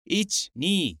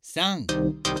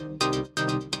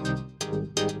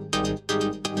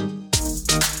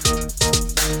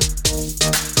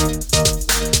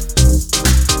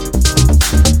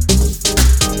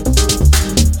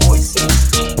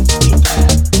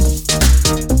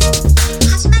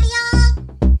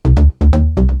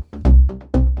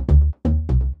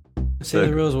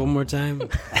the rules one more time.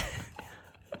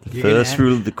 First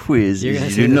rule of the quiz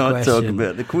is you do not talk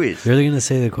about the quiz. You're going to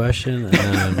say the question, and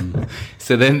then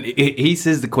So then he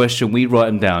says the question, we write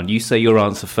them down. You say your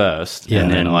answer first,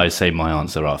 and then I say my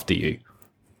answer after you.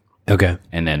 okay.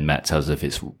 And then Matt tells if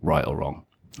it's right or wrong.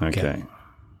 Okay.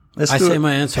 I say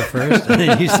my answer first, and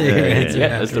then you say your answer. Yeah,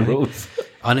 that's after the me. rules.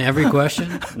 On every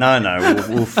question. No,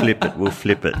 we'll flip it. We'll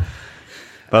flip it.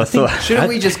 But I thought, Shouldn't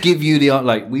we just give you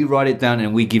the we write it down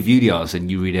and we give you the answer and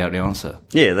you read out the answer?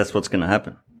 yeah, that's what's going to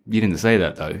happen. You didn't say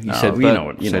that though. You No, said but you know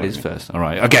what- you said know his what I mean. first. All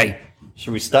right. Okay.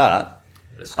 Should we start?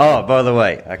 Oh, by the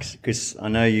way, because I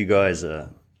know you guys are,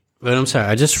 But I'm sorry,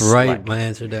 I just write Slack. my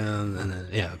answer down, and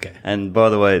then okay. and by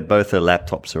the way, both our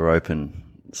laptops are open.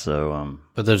 So,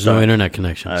 But there's no internet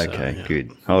connection. so, okay, yeah.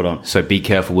 good. Hold on. So be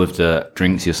careful with the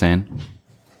drinks you're saying.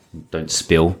 Don't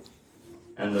spill.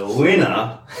 And the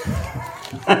winner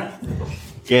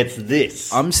gets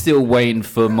this. I'm still waiting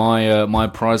for my my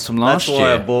prize from last That's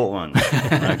why I year. bought one.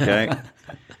 Okay.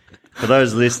 For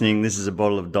those listening, this is a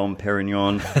bottle of Dom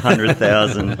Perignon,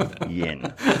 100,000 yen.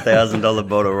 $1,000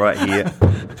 bottle right here.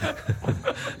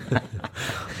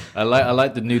 I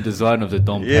like the new design of the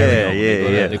Dom Yeah,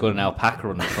 Perignon. yeah. They've got an alpaca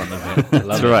on the front of it. I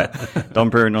love That's it. right.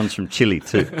 Dom Perignon's from Chile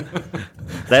too.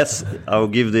 I'll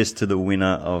give this to the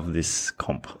winner of this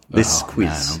comp. This quiz.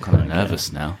 Man, I'm kind of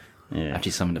nervous now. Yeah.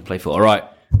 Actually, something to play for. All right.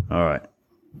 All right.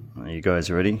 Are you guys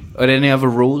ready? Are there any other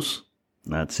rules?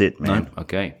 That's it, man. No.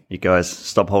 Okay. You guys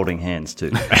stop holding hands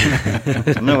too.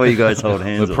 I know why you guys hold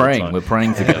hands. We're all praying. The We're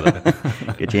praying together.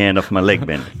 time. Get your hand off my leg,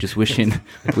 Ben. Just wishing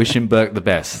Burke the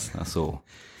best. That's all.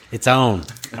 It's on.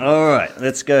 All right,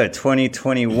 let's go.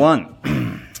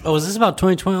 2021. Oh, is this about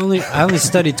 2020 only? I only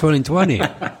studied 2020.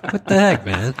 What the heck,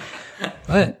 man?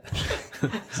 What?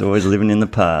 He's always living in the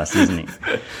past, isn't he?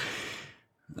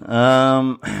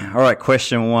 All right,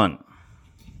 question 1.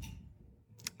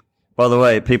 By the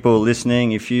way, people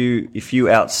listening, if you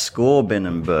outscore Ben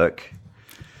and Burke,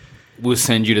 We'll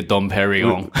send you to Dom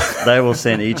Perignon. they will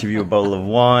send each of you a bottle of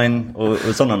wine. Or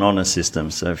it's on an honor system,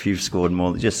 so if you've scored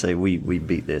more, just say we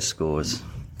beat their scores.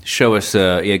 Show us.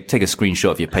 Take a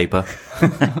screenshot of your paper.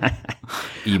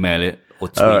 Email it or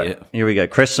tweet All right, it. here we go.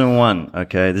 Question 1.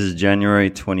 Okay, this is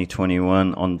January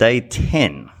 2021. On day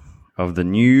 10 of the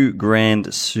new Grand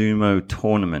Sumo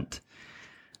tournament,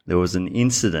 there was an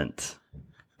incident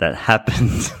that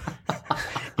happened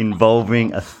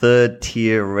involving a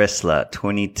third-tier wrestler,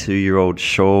 22-year-old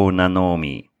Sho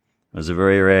Nanomi. It was a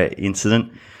very rare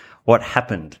incident. What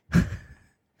happened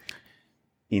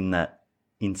in that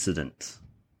incident?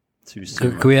 To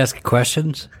sumo? Can we ask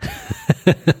questions?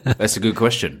 That's a good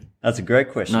question. That's a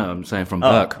great question. No, I'm saying from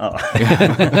Burke.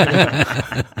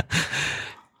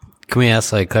 Can we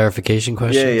ask like clarification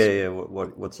questions? Yeah.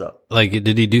 What's up? Like,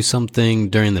 did he do something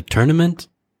during the tournament?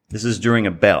 This is during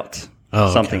a bout. Oh,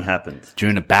 okay. Something happened.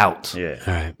 During a bout. Yeah.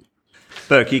 All right.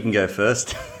 Burke, you can go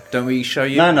first. Don't we show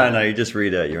you? No. You just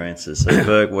read out your answers. So,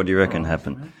 Burke, what do you reckon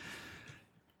happened?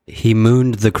 He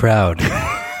mooned the crowd.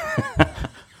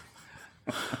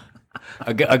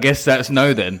 I guess that's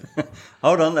no then.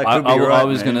 Hold on, that could be right. I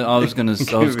was man.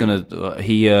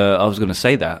 gonna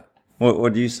say that.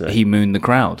 What do you say? He mooned the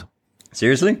crowd.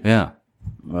 Seriously? Yeah.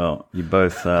 Well, you're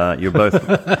both. You're both.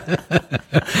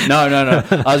 No.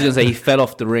 I was gonna say he fell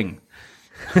off the ring.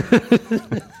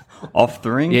 Off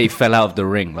the ring. Yeah, he fell out of the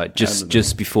ring. Like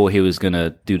just before he was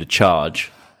gonna do the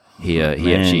charge, he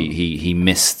actually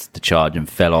missed the charge and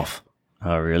fell off.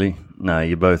 Oh, really? No,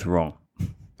 you're both wrong.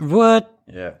 What?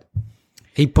 Yeah.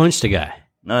 He punched a guy.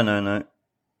 No.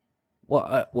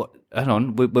 What? Hang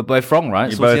on, we're both wrong, right?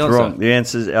 You're So what's both the answer? wrong. The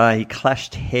answer is he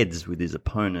clashed heads with his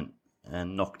opponent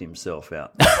and knocked himself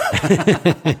out.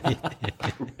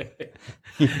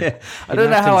 Yeah. I don't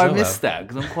know how I himself missed out. that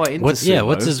because I'm quite into What's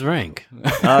sumo. his rank?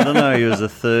 I don't know. He was a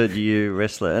third-year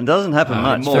wrestler. And it doesn't happen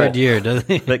much. Third year, doesn't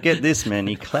he? But get this, man.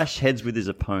 He clashed heads with his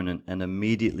opponent and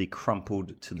immediately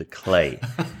crumpled to the clay.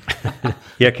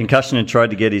 He had concussion and tried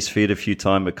to get his feet a few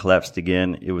times but collapsed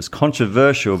again. It was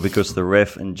controversial because the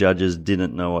ref and judges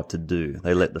didn't know what to do.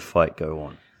 They let the fight go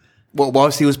on. Well,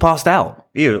 whilst he was passed out.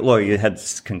 He had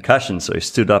concussion, so he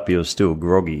stood up. He was still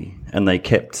groggy. And they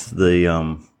kept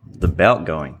the bout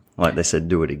going. Like they said,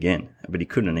 do it again. But he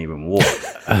couldn't even walk.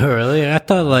 Oh, really? I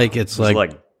thought like it's It was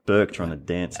like like Burke trying to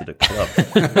dance at a club.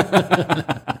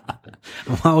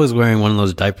 I'm always wearing one of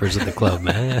those diapers at the club,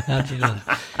 man. How'd you know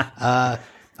that?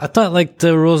 I thought like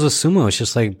the rules of sumo, it's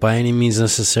just like by any means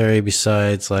necessary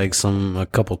besides like a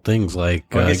couple things like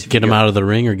get them out of the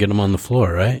ring or get them on the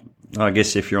floor, right? I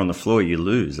guess if you're on the floor, you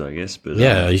lose, I guess. But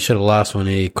yeah, you should have lost when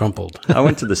he crumpled. I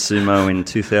went to the sumo in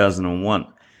 2001.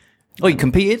 Oh, you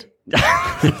competed?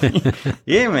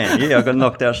 Yeah, man. Yeah, I got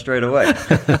knocked out straight away.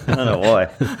 I don't know why.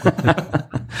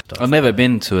 I've never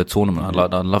been to a tournament.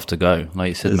 I'd love to go. Like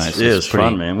you said, mate. It's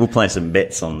fun, man. We'll play some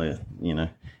bets on and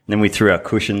then we threw our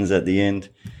cushions at the end.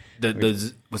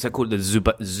 What's that called? The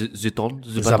Zabuton?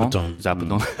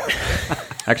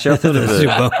 Actually, I thought of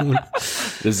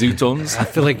the Zootons. I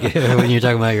feel like when you're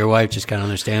talking about your wife, just kind of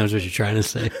understands what you're trying to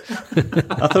say.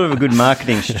 I thought of a good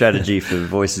marketing strategy for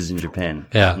Voices in Japan.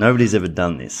 Yeah. Nobody's ever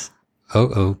done this.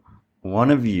 Oh.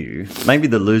 One of you, maybe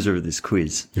the loser of this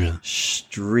quiz, Yeah.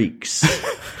 streaks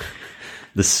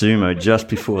the sumo just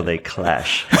before they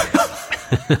clash.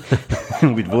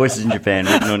 With Voices in Japan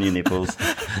written on your nipples.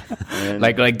 And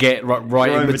Like get right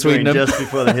in between them. just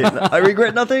before they hit. I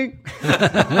regret nothing.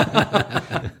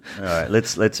 All right,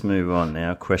 let's move on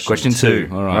now. Question two.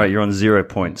 All right, you're on 0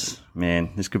 points. Man,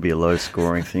 this could be a low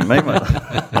scoring thing.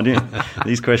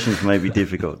 These questions may be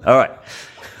difficult. All right.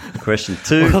 Question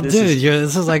 2. Well, this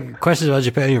is like questions about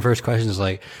Japan. Your first question is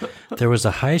like, there was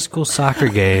a high school soccer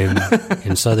game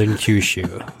in southern Kyushu.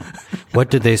 What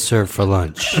did they serve for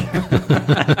lunch?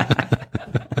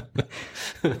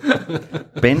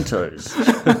 Bentos.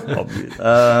 Obvious.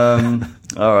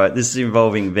 All right, this is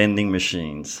involving vending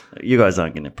machines. You guys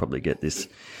aren't going to probably get this.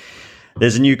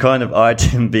 There's a new kind of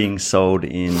item being sold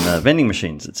in vending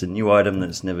machines. It's a new item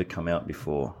that's never come out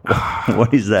before.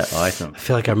 What is that item? I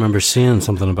feel like I remember seeing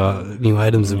something about new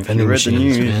items in vending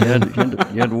machines. You read the news,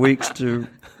 Man. you had weeks to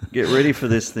get ready for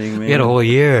this thing, man. You had a whole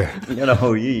year. You had a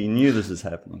whole year. You knew this was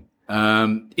happening.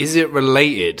 Is it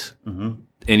related?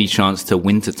 Any chance to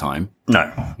wintertime?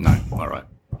 No. All right.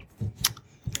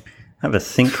 Have a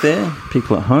think there.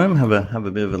 People at home, have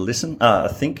a bit of a listen. A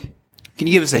think. Can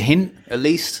you give us a hint, at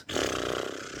least?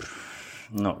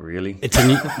 Not really.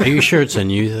 Are you sure it's a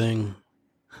new thing?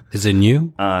 Is it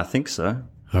new? I think so.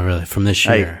 Oh, really? From this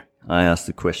year? Hey, I asked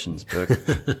the questions, Burke.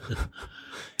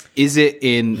 Is it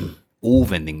in all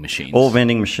vending machines? All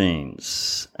vending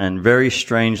machines. And very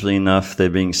strangely enough, they're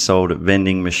being sold at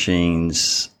vending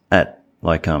machines at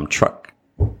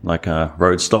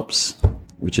road stops,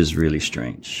 which is really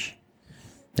strange.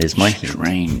 There's my hint.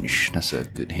 Strange. That's a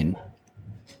good hint.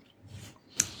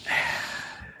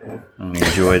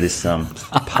 Enjoy this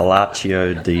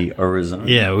Palacio di Horizon.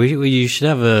 Yeah, you should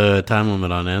have a time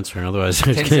limit on answering. Otherwise, it's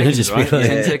going to seconds, just right? be like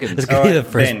 10 seconds. It's going to be the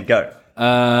first. Ben, go.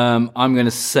 I'm going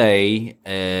to say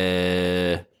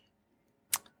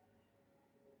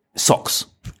socks.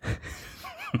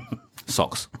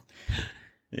 Socks.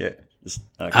 Yeah.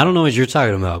 Okay. I don't know what you're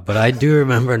talking about, but I do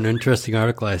remember an interesting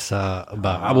article I saw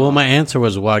about. Well, my answer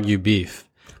was Wagyu beef.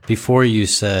 Before you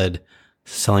said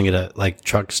selling it at like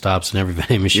truck stops and every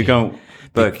vending machine. You going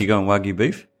Wagyu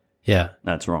beef? Yeah.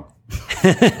 That's wrong.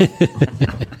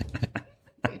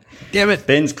 Damn it.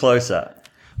 Ben's closer.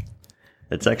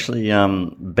 It's actually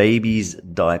babies'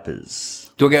 diapers.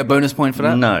 Do I get a bonus point for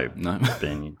that? No. No.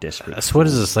 Ben, you're desperate. So what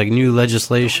is this? Like new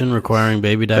legislation requiring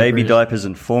baby diapers? Baby diapers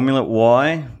and formula.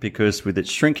 Why? Because with its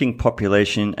shrinking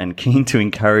population and keen to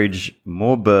encourage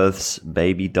more births,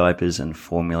 baby diapers and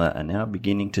formula are now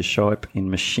beginning to show up in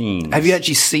machines. Have you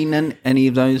actually seen any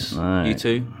of those? No. You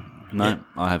two? No,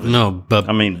 I haven't. No, but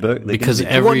I mean, because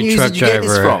What every news truck did you get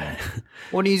this driver. from?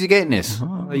 What news are you getting this?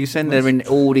 Are you saying they're in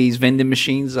all these vending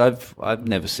machines? I've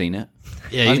never seen it.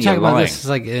 Yeah, I you're think talking about lying. this is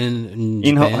like in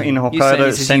In Japan. Hokkaido,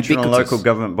 this is central and ubiquitous. local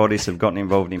government bodies have gotten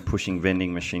involved in pushing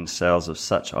vending machine sales of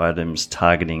such items,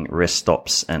 targeting rest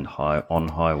stops and on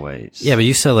highways. Yeah, but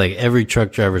you said like every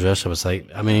truck driver's rest stop. It's like,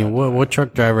 I mean, what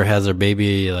truck driver has their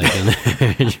baby like in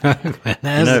their truck?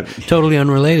 Man, that's totally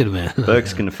unrelated, man.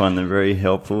 Burke's going to find them very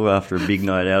helpful after a big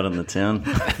night out in the town.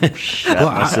 Shat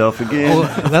myself again.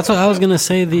 Well, that's what I was gonna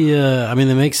say. I mean,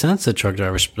 it makes sense that truck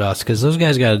drivers split off because those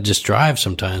guys got to just drive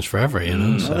sometimes forever, you know.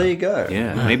 So. Well, there you go.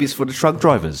 Yeah, maybe it's for the truck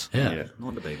drivers. Yeah.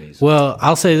 Not the babies. Well,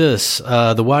 I'll say this: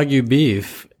 the Wagyu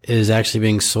beef is actually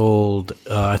being sold.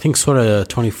 I think sort of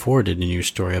 24 did a news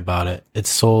story about it.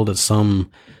 It's sold at some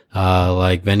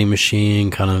like vending machine,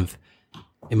 kind of.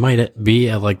 It might be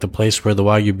at like the place where the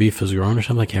Wagyu beef is grown or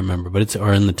something. I can't remember, but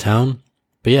or in the town.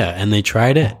 But yeah, and they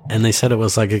tried it, and they said it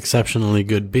was like exceptionally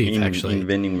good beef. Actually, in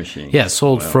vending machines. yeah,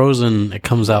 sold frozen. It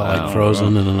comes out like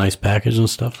frozen in a nice package and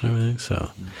stuff and everything. So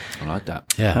I like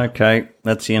that. yeah. Okay,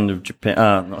 that's the end of Japan.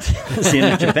 That's the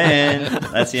end of Japan.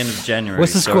 That's the end of January.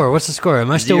 What's the score? What's the score?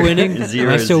 Am I still winning?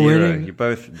 Zero, Am I still zero. winning? You're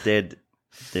both dead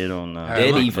Dead or no?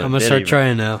 Dead even. I'm going to start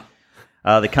trying now.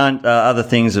 Other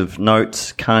things of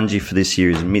note, kanji for this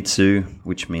year is mitsu,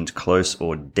 which means close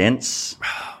or dense.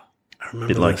 A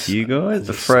bit like you guys.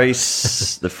 The phrase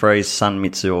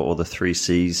sanmitsu or the 3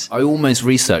 C's. I almost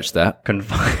researched that.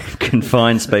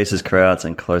 Confined spaces, crowds,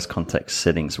 and close contact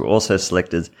settings were also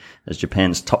selected as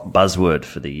Japan's top buzzword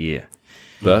for the year.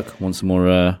 Burke, want some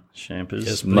more Champers?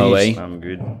 Yes, Moe? I'm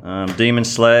good. Demon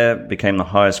Slayer became the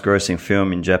highest grossing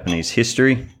film in Japanese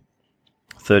history.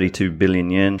 32 billion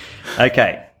yen.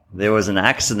 Okay, there was an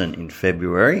accident in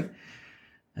February.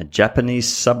 A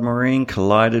Japanese submarine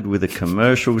collided with a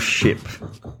commercial ship.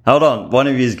 Hold on, one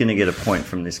of you is going to get a point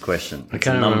from this question. I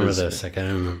kind of remember this. I kind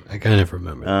of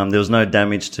remember. There was no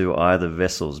damage to either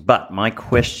vessels. But my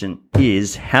question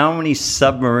is, how many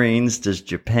submarines does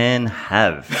Japan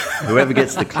have? Whoever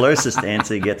gets the closest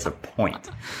answer gets a point.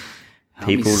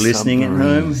 People listening at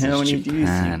home, how many do you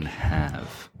think?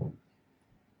 have?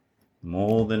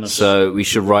 More than a... So we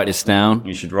should write this down.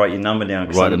 You should write your number down.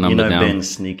 Write the number down. Ben's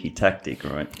sneaky tactic,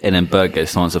 right? And then Bert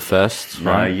gets to answer first, No,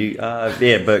 right?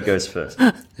 Bert goes first.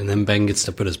 And then Ben gets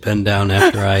to put his pen down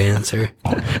after I answer.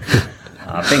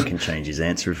 Ben can change his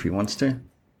answer if he wants to.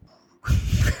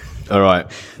 All right.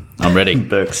 I'm ready.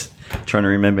 Bert's trying to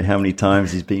remember how many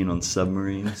times he's been on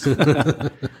submarines.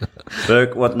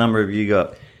 Bert, what number have you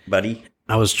got, buddy?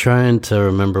 I was trying to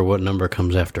remember what number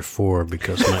comes after 4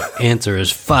 because my answer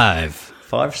is 5.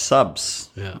 5 subs.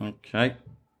 Yeah. Okay.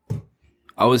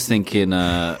 I was thinking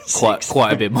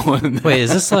quite a bit more than that. Wait,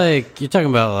 is this like, you're talking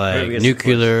about Whoever like gets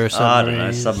nuclear I submarines? don't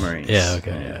know, submarines. Yeah,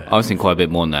 okay. Yeah. I was thinking quite a bit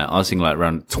more than that. I was thinking like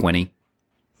around 20.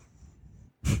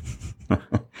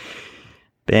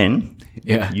 Ben,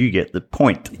 Yeah. you get the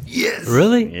point. Yes.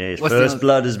 Really? Yes, What's the first answer?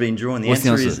 blood has been drawn. The What's the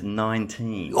answer answer? is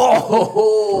 19.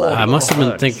 I must have been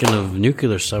Blood. thinking of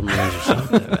nuclear submarines or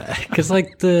something. Because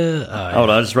like the... Hold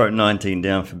on, I just wrote 19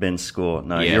 down for Ben's score.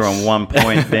 No, Yes. you're on 1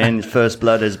 point, Ben. First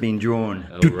blood has been drawn.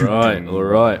 All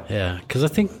right. Yeah, because I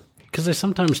think... Because they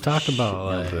sometimes talk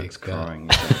about Bert's like... crying.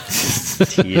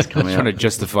 Tears coming Trying to out.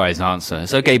 justify his answer.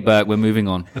 It's okay, Bert. We're moving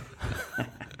on.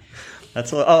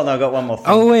 That's all. Oh, no, I got one more thing.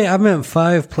 Oh, wait, I meant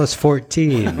 5 plus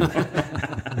 14.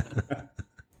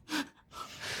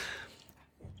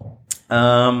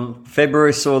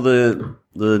 February saw the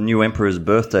new emperor's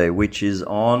birthday, which is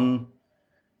on...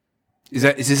 Is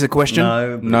this a question?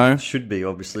 No. but No. it should be,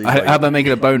 obviously. How about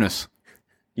making it a bonus?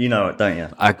 You know it, don't you?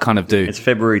 I kind of do. It's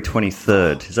February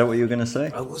 23rd. Is that what you were going to say?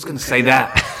 I was going to say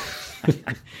that.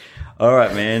 All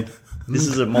right, man. This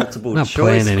is a multiple I'm not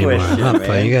choice playing anymore. question, I'm not man.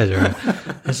 playing. You guys are...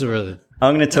 This is really...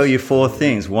 I'm going to tell you 4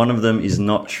 things. One of them is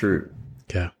not true.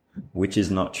 Okay. Which is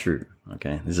not true.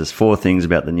 Okay. This is 4 things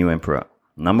about the new emperor.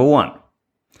 Number 1.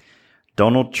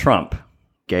 Donald Trump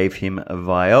gave him a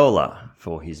viola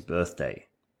for his birthday.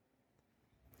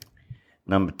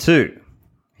 Number 2.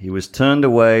 He was turned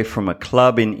away from a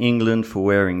club in England for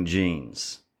wearing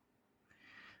jeans.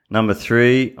 Number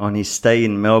 3. On his stay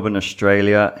in Melbourne,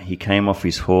 Australia, he came off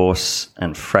his horse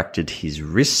and fractured his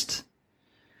wrist.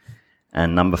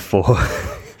 And number 4.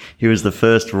 He was the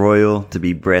first royal to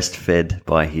be breastfed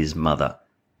by his mother.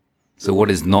 So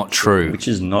what is not true? Which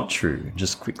is not true.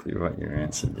 Just quickly write your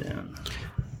answer down.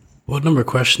 What number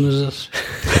question is this?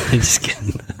 Just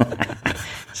kidding.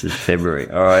 This is February.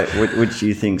 All right. Which do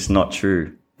you think's not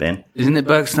true, Ben? Isn't it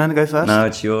Bert's turn to go first? No,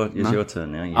 it's your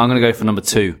turn now. I'm going to go for number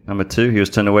 2. Number 2, he was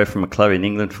turned away from a club in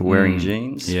England for wearing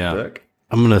jeans. yeah. Burke?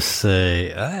 I'm going to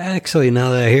say... Actually, now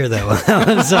that I hear that one, that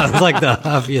one sounds like the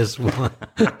obvious one.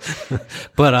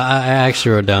 But I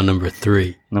actually wrote down number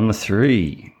 3. Number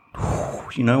 3.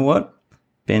 You know what?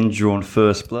 Ben's drawn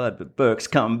first blood, but Burke's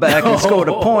come back and scored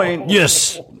a point.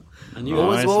 Yes!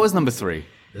 What was number 3? It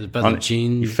was about the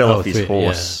gene... He fell off his 3,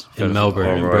 horse. yeah, in Melbourne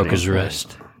and Alrighty. broke his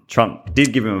wrist. Trump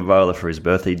did give him a viola for his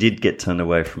birthday. He did get turned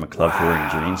away from a club for wearing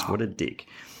jeans. What a dick.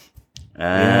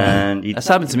 And he That's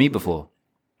happened to me before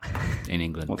in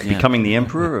England. becoming the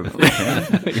emperor of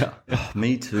Japan.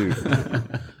 Me too.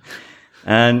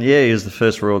 And yeah, he was the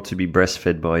first royal to be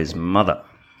breastfed by his mother.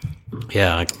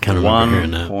 Yeah, I kind of remember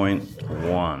hearing that.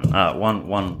 1.1.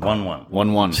 1.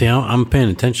 1-1. See, I'm paying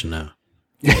attention now.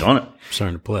 Get on it. I'm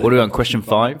starting to play. What are we on? Question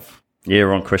 5? Yeah,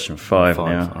 we're on question 5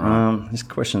 5, now. This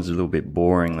question's a little bit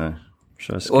boring though.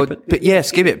 Should I skip Or, it? but yeah,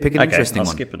 skip it. Pick an interesting I'll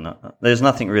one. skip it. No. There's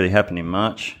nothing really happened in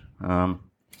March.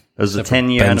 It was the Except for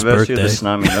 10-year Ben's anniversary birthday. of the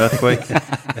tsunami earthwake.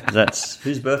 That's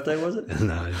whose birthday was it?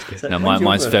 No, I'm just kidding. No, When's your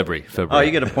mine's birthday? February. Oh,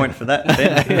 you get a point for that,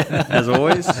 Ben, as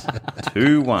always.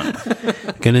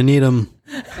 2-1. Gonna need them.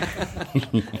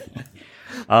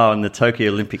 Oh, and the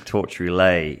Tokyo Olympic torch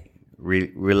relay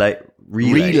began Roulette.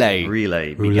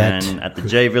 at the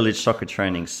J Village Soccer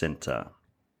Training Centre.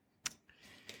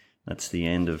 That's the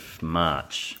end of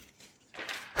March.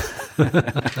 And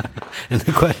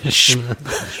the question.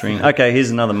 Okay,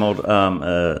 here's another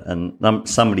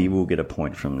somebody will get a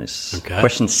point from this. Okay.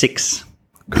 Question 6.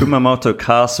 Kumamoto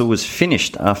Castle was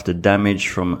finished after damage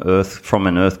from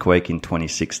an earthquake in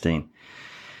 2016.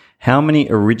 How many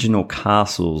original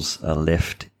castles are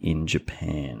left in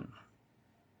Japan?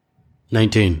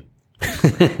 19.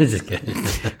 Just kidding.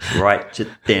 Write it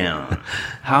down.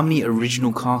 How many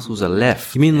original castles are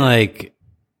left? You mean like,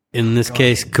 in this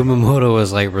case, Kumamoto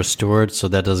was like restored, so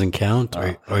that doesn't count?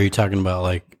 Or are you talking about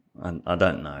like... I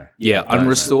don't know. Yeah,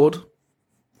 unrestored.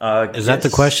 Is that the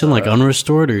question? Like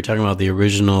unrestored, or are you talking about the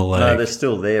original? Like, no, they're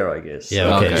still there, I guess.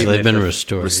 Yeah, okay. So they've been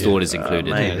restored. Restored is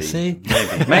included. Maybe. Yeah, see?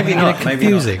 Maybe not.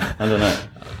 Confusing. Maybe not. I don't know.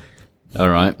 All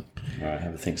right. All right,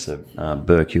 have a think. So,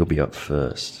 Burke, you'll be up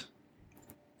first.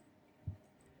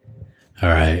 All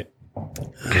right.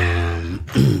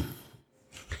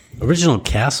 Original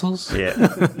castles? Yeah.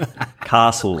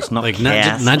 Castles, not Like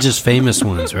castles. not just famous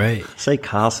ones, right? Say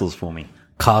castles for me.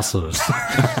 Castles.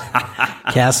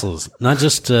 Castles. Not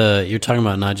just, you're talking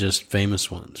about not just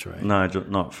famous ones, right? No,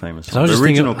 not famous. I was,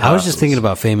 Original I was just castles. thinking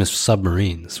about famous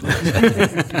submarines.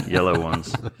 Yellow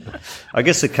ones. I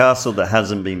guess a castle that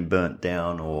hasn't been burnt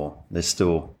down, or there's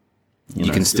still...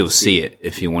 You can still see it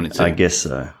if you wanted to. I guess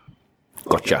so.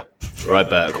 Gotcha. Right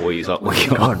back. What you got?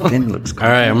 God, Ben looks cool. All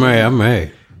right, I'm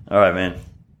ready. All right, man.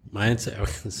 My answer,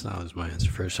 that's not always my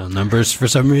answer first on numbers for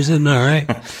some reason. All right.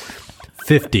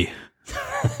 50.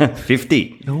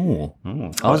 50. Oh,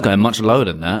 I was going much lower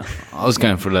than that. I was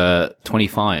going for the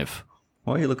 25.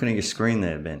 Why are you looking at your screen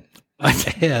there, Ben?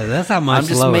 Yeah, that's not much I'm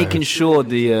just lower. making sure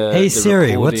the. Hey the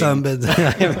Siri, what's recording-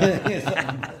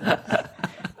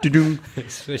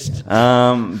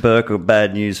 on? Burke,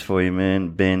 bad news for you, man.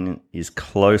 Ben is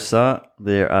closer.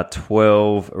 There are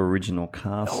 12 original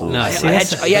castles. No, see,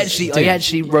 I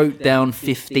actually wrote down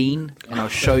 15, and I'll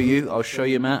show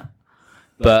you, Matt.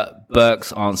 But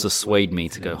Burke's answer swayed me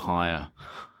to go higher.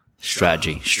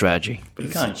 Strategy. You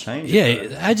can't change it.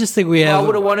 Yeah, I just think we have. I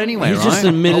would have won anyway, He's right? just I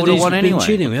admitted would've he's won been anyway.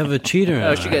 cheating. We have a cheater.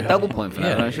 I should get a double point for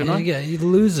that, Yeah, shouldn't I? you're the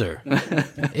loser.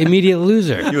 Immediate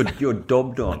loser. You're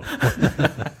dobbed on.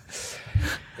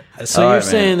 So All you're right,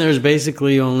 saying man. there's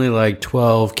basically only like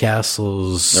 12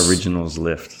 castles. Originals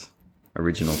left.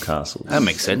 Original castles. That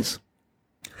makes sense.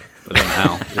 I don't know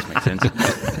how. It just makes sense.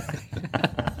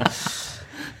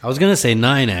 I was going to say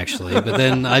 9 actually, but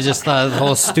then I just thought of the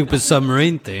whole stupid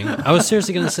submarine thing. I was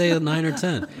seriously going to say 9 or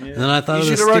 10. And then I thought You of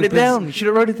the should have wrote it stupid- down. You should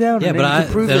have wrote it down. Yeah, and but then you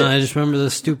could prove then it. I just remember the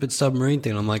stupid submarine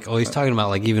thing. I'm like, oh, he's talking about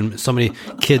like even somebody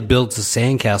kid builds a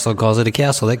sandcastle and calls it a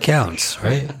castle. That counts,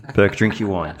 right? Burke, drink your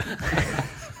wine.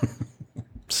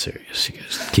 Serious, you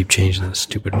guys keep changing the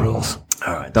stupid rules.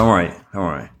 All right, don't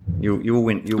worry. You'll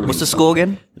win. What's the score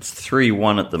again? It's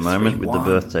 3-1 at the moment with the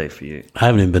birthday for you. I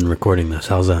haven't even been recording this.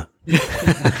 How's that?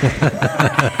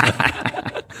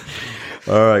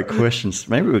 All right, questions.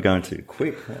 Maybe we're going too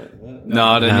quick. No,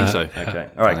 I don't think so. Okay.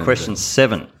 All right, question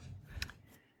 7.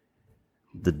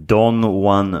 The Don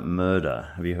Juan murder.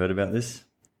 Have you heard about this?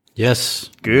 Yes.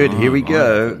 Good. Here we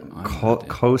go.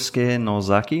 Kosuke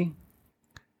Nozaki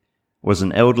was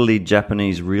an elderly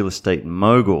Japanese real estate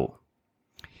mogul.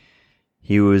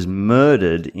 He was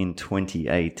murdered in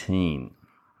 2018.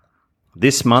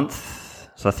 This month,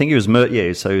 so I think he was murdered.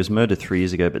 Yeah, so he was murdered 3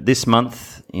 years ago. But this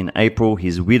month, in April,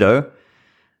 his widow,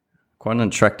 quite an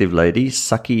attractive lady,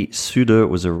 Saki Suda,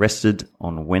 was arrested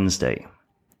on Wednesday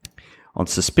on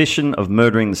suspicion of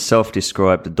murdering the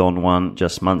self-described Don Juan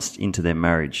just months into their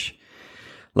marriage.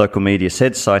 Local media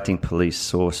said, citing police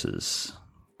sources.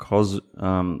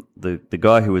 The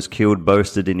guy who was killed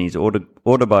boasted in his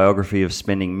autobiography of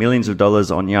spending millions of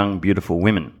dollars on young, beautiful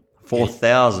women.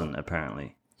 4,000,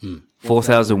 apparently.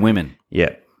 4,000 women.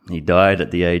 Yeah. He died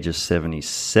at the age of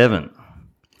 77.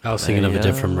 I was thinking of a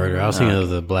different murder. I was thinking of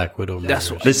the Black Widow murder.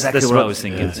 That's exactly what I was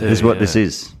thinking too. This is what this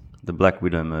is. The Black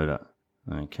Widow murder.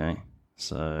 Okay.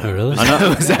 So, Oh, really?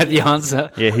 Was that the answer?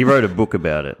 yeah, he wrote a book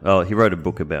about it. Oh, he wrote a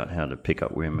book about how to pick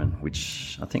up women,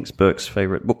 which I think is Burke's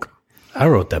favorite book. I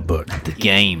wrote that book. The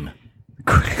game.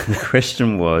 The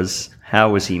question was, how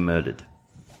was he murdered?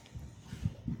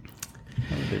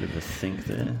 A bit of a think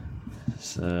there.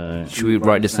 So, Should we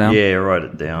write this down? yeah, write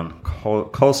it down.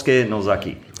 Kosuke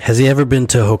Nozaki. Has he ever been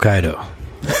to Hokkaido?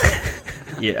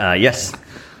 Yeah, yes.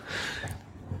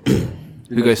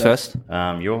 Who goes first?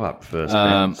 You're up first.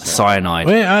 Ben. Cyanide.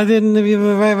 Wait, I didn't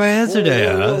even write my answer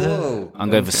down. I'm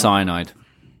going for cyanide.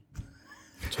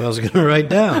 That's what I was going to write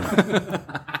down.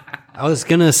 I was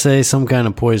going to say some kind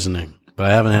of poisoning, but but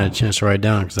I haven't had a chance to write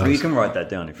down because I Well, you was can write that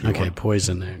down if you want.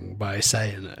 poisoning by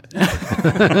saying it.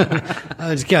 I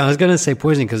was gonna say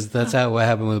poisoning because that's what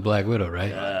happened with Black Widow,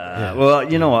 right? Yeah.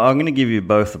 Well, you know what? I'm going to give you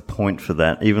both a point for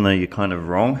that, even though you're kind of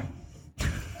wrong.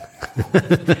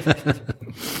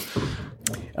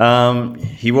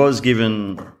 He was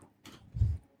given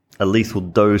a lethal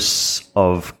dose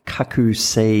of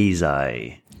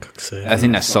Kakusei. I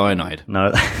think that's cyanide.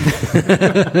 No.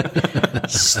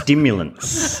 Stimulant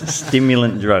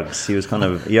drugs.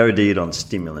 He OD'd on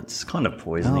stimulants. Kind of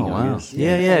poisoning, I guess.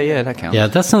 Yeah, that counts. Yeah,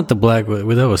 that's not the Black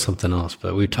Widow. That was something else,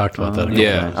 but we talked about that. A couple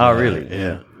yeah. times. Oh, really?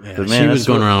 Yeah. But man, She was that's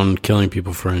going what- around killing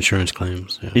people for insurance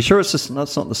claims. Yeah. You sure that's not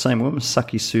the same woman?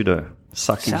 Saki Sudo.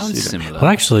 Sounds similar. Well,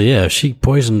 actually, yeah, she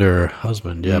poisoned her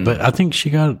husband. Yeah, but I think she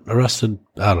got arrested.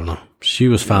 I don't know. She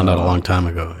was found out a long time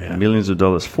ago. Yeah. Millions of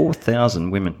dollars.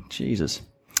 4,000 women. Jesus.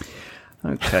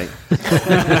 Okay.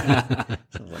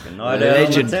 Sounds like a night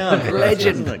Legend. out on the town.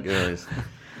 Legend. Doesn't it, guys?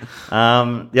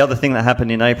 The other thing that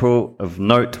happened in April of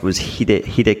note was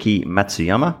Hideki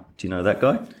Matsuyama. Do you know that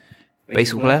guy?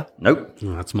 Baseball player? Nope.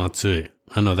 Oh, that's Matsui.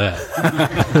 I know that.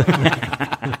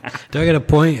 Do I get a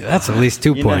point? That's at least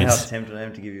 2 You know how points. tempted I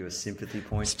am to give you a sympathy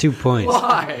point? It's 2 points.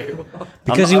 Why?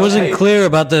 Because he wasn't clear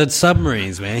about the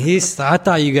submarines, man. I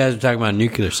thought you guys were talking about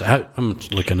nuclear. I'm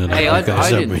looking at Hey, I didn't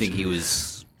submarines. think he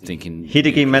was thinking.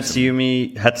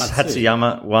 Hideki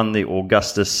Hatsuyama won the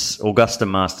Augusta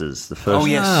Masters, the first, Oh,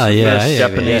 yes. first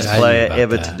Japanese I knew player about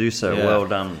ever that. to do so. Yeah. Well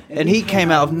done. And he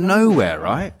came out of nowhere,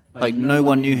 right? Like, no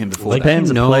one knew him before Like, that. Depends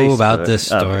you the know place, about though. this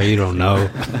story. You don't know.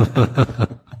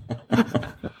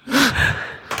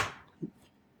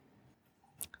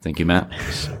 Thank you, Matt.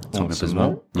 Want some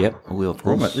more? Yep, I will, of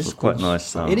course. This is quite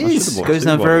nice. It I is. should've bought Goes two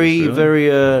down bottles, very, really.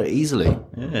 very easily.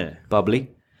 Yeah. Bubbly.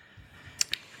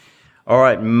 All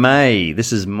right, May.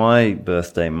 This is my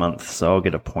birthday month, so I'll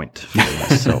get a point for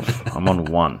myself. I'm on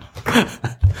 1.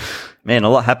 Man, a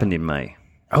lot happened in May.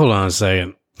 Hold on a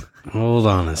second.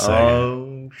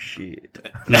 Oh, shit.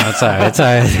 No, it's all right. It's all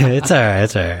right. It's all right.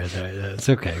 It's all right. It's all right. It's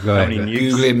okay. Go How ahead. many Go ahead.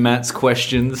 nukes? Googling Matt's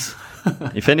questions.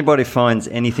 If anybody finds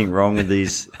anything wrong with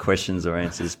these questions or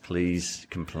answers, please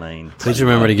complain. Please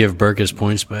remember to give Burke his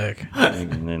points back.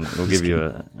 And then we'll give you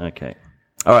a... Okay.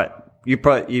 All right. You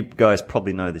guys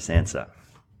probably know this answer.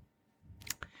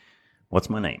 What's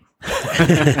my name?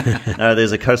 No,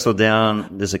 there's a coastal town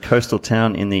in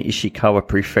the Ishikawa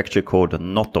prefecture called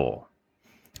Noto.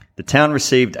 The town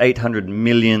received 800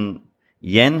 million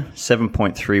yen,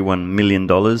 $7.31 million,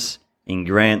 in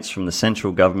grants from the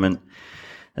central government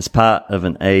as part of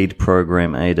an aid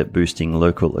program aimed at boosting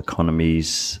local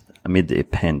economies amid the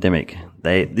pandemic.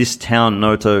 This town,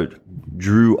 Noto,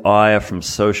 drew ire from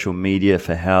social media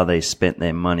for how they spent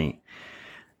their money.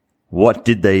 What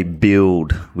did they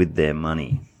build with their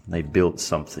money? They built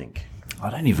something. I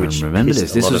don't even Which remember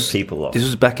pissed this. a lot of people off. This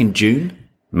was back in June?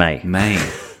 May. May.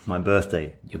 My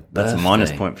birthday. Your That's a birthday.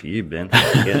 minus point for you, Ben.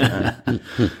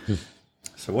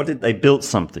 So what did they build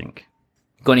something?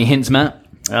 Got any hints, Matt?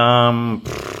 No,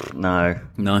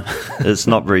 No. it's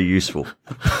not very useful.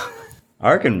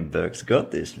 I reckon Burke's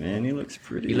got this, man. He looks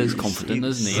pretty. He looks confident,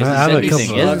 doesn't he? He I hasn't have said a anything.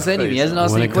 couple- He hasn't said anything. He hasn't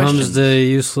asked When any it comes questions. to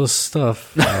useless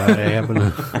stuff, I happen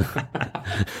to.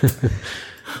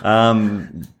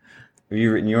 Have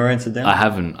you written your answer down? I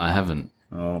haven't.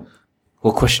 Oh,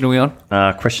 What question are we on?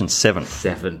 question 7.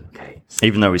 7. Okay.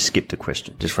 Even though we skipped a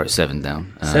question. Just wrote 7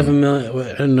 down. $7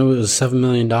 million. I know it was $7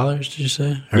 million. Did you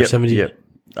say? Or Yep, 70? yep.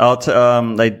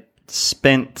 They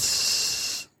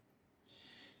spent.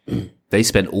 They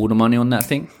spent all the money on that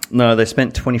thing? No, they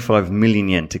spent 25 million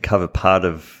yen to cover part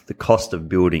of the cost of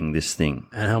building this thing.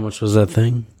 And how much was that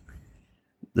thing?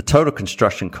 The total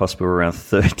construction costs were around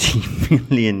 30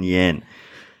 million yen.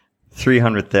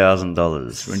 $300,000.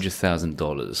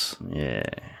 $100,000. Yeah.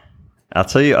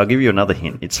 I'll give you another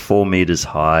hint. It's 4 meters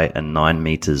high and 9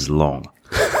 meters long.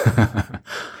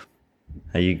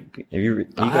 Are you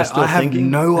guys still I have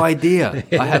thinking? no idea.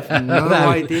 I have no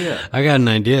idea. I got an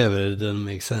idea, but it doesn't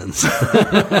make sense.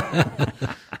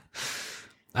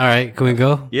 All right, can we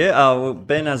go? Yeah, well,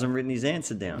 Ben hasn't written his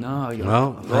answer down. No, you're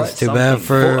Well, Right, that's too bad something.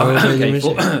 for.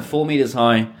 okay, 4 meters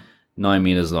high, 9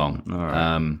 meters long. All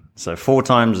right. So 4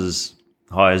 times as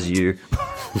high as you.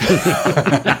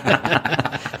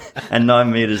 And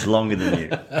 9 meters longer than you.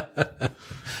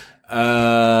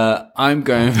 I'm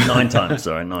going. 9 times,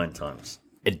 sorry, 9 times.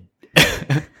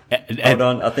 Hold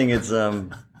on, I think it's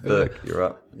Burke. You're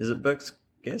up. Is it Burke's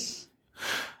guess?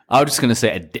 I was just going to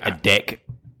say a deck.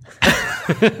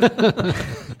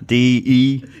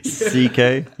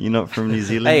 D-E-C-K. You're not from New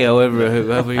Zealand? Hey,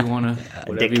 however you want to,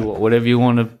 whatever you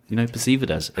want to, perceive it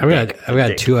as. I've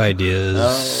got two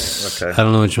ideas. Okay. I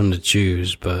don't know which one to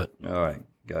choose, but All right,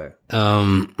 go.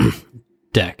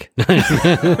 deck.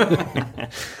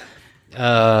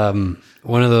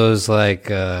 One of those like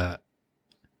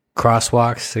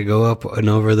crosswalks to go up and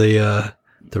over the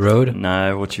road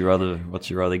No, what's your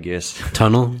other guess?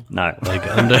 tunnel. No. Like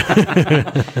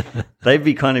under. They'd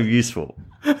be kind of useful.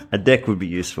 A deck would be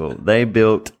useful. They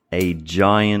built a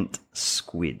giant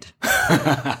squid.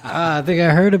 I think I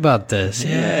heard about this.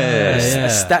 Yeah. A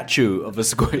statue of a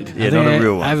squid. Yeah, not a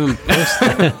real one. I haven't posted.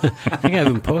 I think I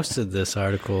haven't posted this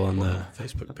article on the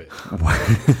Facebook page.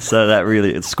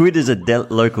 So squid is a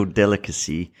local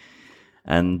delicacy,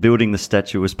 and building the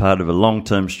statue was part of a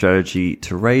long-term strategy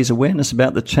to raise awareness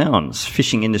about the town's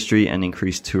fishing industry and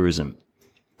increase tourism.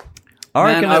 I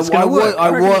reckon that's going to work.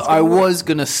 I was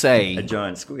gonna say A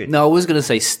giant squid. No, I was gonna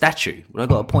say statue. Would I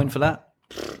got a point for that?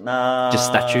 Nah. Just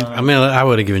statue. I mean, I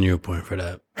would have given you a point for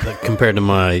that, like, compared to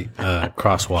my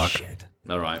crosswalk.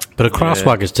 All right. But a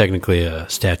crosswalk is technically a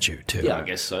statue too. Yeah, I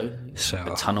guess so. So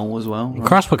A tunnel as well. Right?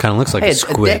 crosswalk kind of looks like Hey, a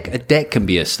squid. A deck can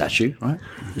be a statue, right?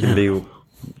 It can be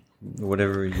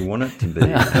whatever you want it to be.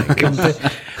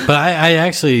 But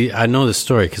I know the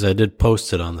story because I did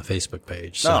post it on the Facebook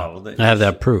page. So Oh, well, I have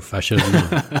that proof. I should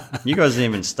have known. You guys didn't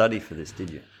even study for this, did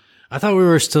you? I thought we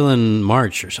were still in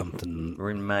March or something.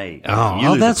 We're in May. You Oh,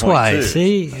 lose a that's point why. too.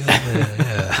 See?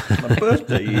 My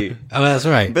birthday year. Oh, that's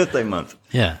right. Birthday month.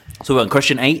 Yeah. So we're on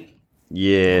question 8,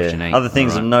 Yeah. Question 8. Other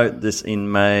things of Alright. note this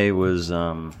in May was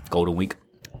Golden Week.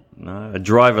 a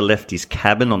driver left his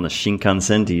cabin on the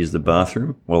Shinkansen to use the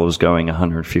bathroom while it was going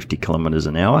 150 kilometers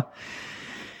an hour.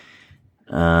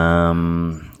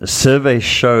 A survey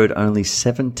showed only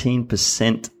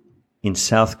 17% in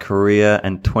South Korea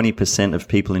and 20% of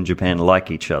people in Japan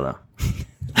like each other.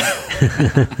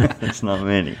 It's not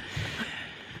many.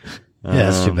 Yeah,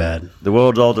 that's too bad. The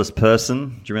world's oldest person.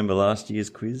 Do you remember last year's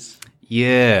quiz?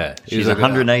 Yeah. She's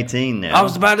 118 now. I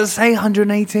was about to say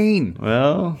 118.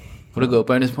 Well, Would I got a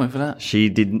bonus point for that? she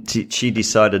didn't. She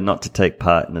decided not to take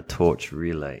part in the torch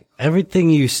relay.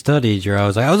 Everything you studied, I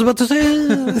was about to say.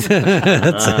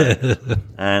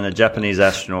 And a Japanese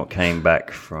astronaut came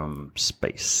back from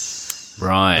space.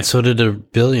 Right. So did a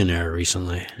billionaire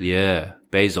recently. Yeah.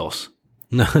 Bezos.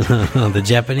 No, the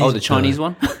Japanese. Oh, the Chinese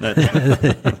one? That's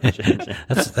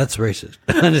racist.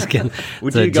 I'm just kidding.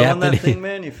 Would The you go on that Japanese- thing,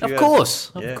 man? If you Of had-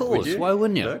 course. Yeah, Of would course. you? Why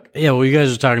wouldn't you? Dirk? Yeah, well, you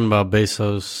guys are talking about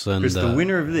Bezos and Because the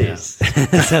winner of this,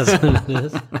 That's what it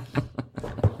is.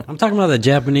 I'm talking about the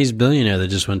Japanese billionaire that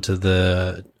just went to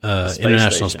the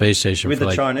International Station. Space Station With for the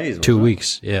like Chinese, 2 wasn't it?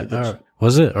 weeks. Yeah,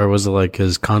 was it, or was it like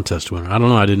his contest winner? I don't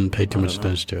know. I didn't pay too much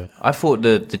attention to it. I thought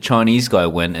the Chinese guy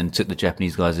went and took the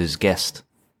Japanese guys as guest.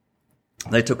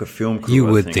 they took a film crew. You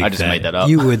I would think. think I just that. made that up.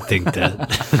 You would think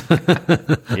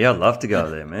that. Yeah, I'd love to go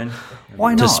there, man.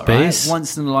 Why To not? space? Right?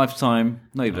 Once in a lifetime.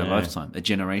 Not even a lifetime. A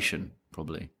generation,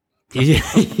 probally. You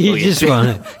just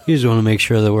want to make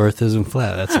sure the Earth isn't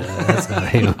flat. That's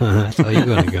how you're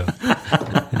going to go.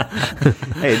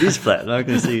 Hey, it is flat. I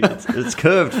can see it's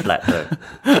curved flat though.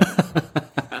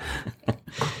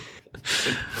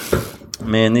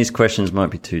 Man, these questions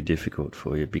might be too difficult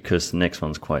for you because the next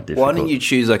one's quite difficult. Why don't you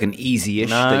choose like an easy-ish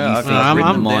No, that you I- think I'm-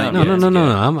 written I'm mind?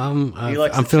 down. No. He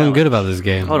likes I'm the feeling good challenge. about this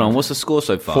game. Hold on, what's the score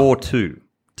so far? 4-2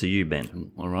 to you,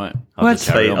 Ben. All right. What?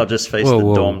 I'll just face Whoa, the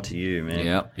whoa. dom to you,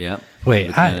 man. Yeah. Wait,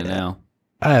 Looking at it now.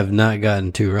 I have not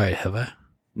gotten 2 right, have I?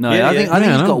 No, Yeah, I think yeah. he's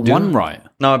I'm got doing- one right.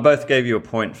 No, I both gave you a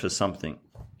point for something.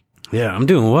 Yeah, I'm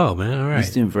doing well, man. All right.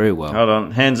 He's doing very well. Hold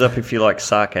on. Hands up if you like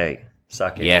sake.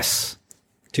 Sake. Yes.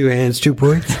 2 hands, 2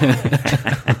 points.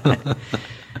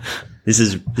 This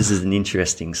is an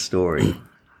interesting story.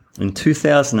 In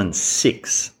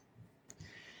 2006,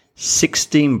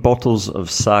 16 bottles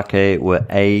of sake were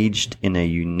aged in a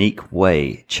unique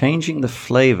way, changing the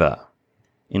flavor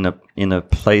in a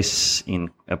place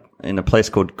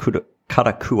called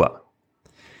Karakua.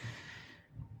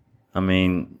 I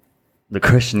mean, the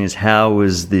question is, how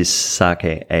was this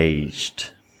sake aged?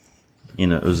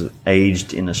 It was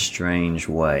aged in a strange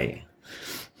way.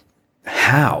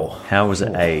 How? How was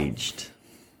it aged?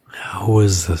 How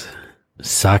was the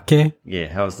sake? Yeah,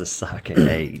 how was the sake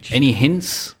aged? Any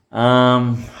hints?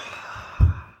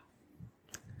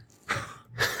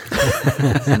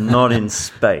 It's not in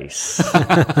space.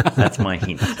 That's my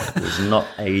hint. It was not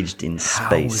aged in space.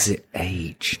 How was it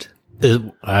aged?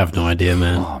 I have no idea,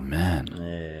 man. Oh man.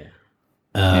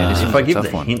 Yeah. This is If I a give tough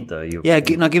the one. hint, though, you'll... Yeah,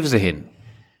 give us a hint.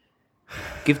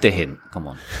 Give the hint. Come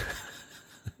on.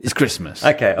 It's Christmas.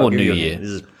 Okay, I'll Or give New you a Year. hint. This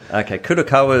is okay.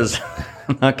 Kurokawa's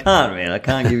I can't, man. I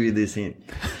can't give you this hint.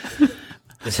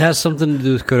 This has something to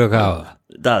do with Kurokawa.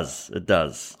 It does. It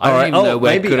does. I don't even know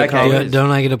where Kurokawa is. Don't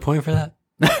I get a point for that?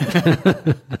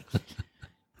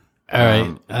 All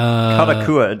right.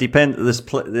 Karakura. It depends.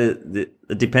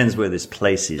 It depends where this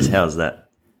place is. How's that?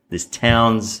 This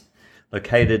town's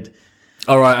located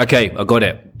All right, okay, I got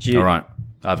it. All right,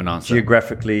 I have an answer.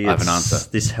 geographically. I have an answer.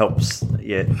 This helps.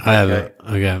 Yeah. I have it.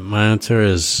 Okay, my answer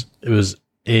is it was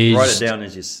aged. Write it down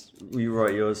as you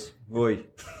write yours, Roy.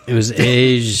 It was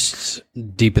aged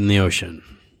deep in the ocean.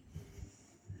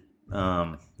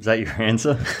 Is that your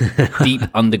answer? Deep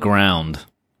underground.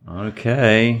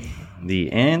 Okay.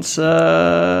 The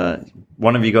answer.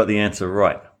 One of you got the answer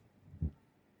right.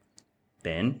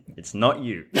 Ben, it's not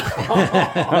you.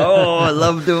 Oh, I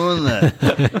love doing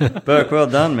that. Burke, well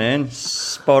done, man.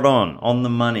 Spot on the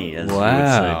money, as you would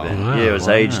Wow. say, Ben. Wow, Yeah, it was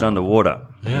wow. aged underwater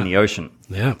in the ocean.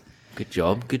 Yeah. Good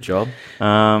job, good job.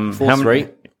 4-3.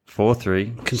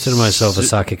 4-3. Consider myself a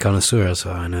sake connoisseur,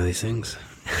 so I know these things.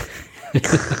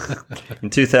 In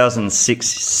 2006,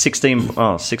 16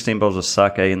 bottles of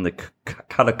sake in the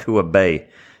Karakua Bay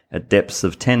at depths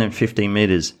of 10 and 15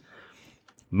 meters.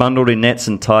 Bundled in nets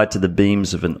and tied to the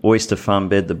beams of an oyster farm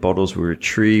bed, the bottles were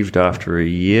retrieved after a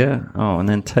year. Oh, and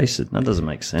then tasted. That doesn't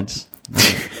make sense.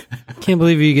 Can't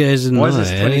believe you guys didn't Why know is this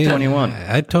that. 2021?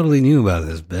 I totally knew about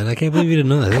this, Ben. I can't believe you didn't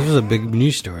know that. This was a big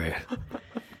news story.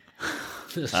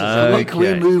 Can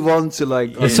we move on to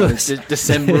like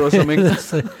December or something?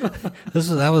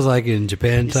 That was like in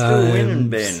Japan You're still time. winning,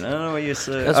 Ben. I don't know what you're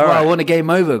saying. That's why I want a game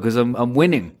over because I'm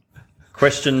winning.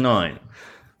 Question 9.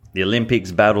 The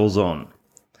Olympics battles on.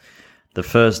 The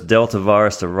first Delta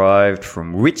virus arrived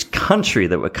from which country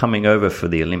that were coming over for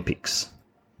the Olympics?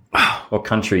 What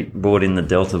country brought in the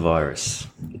Delta virus?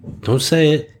 Don't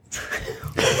say it.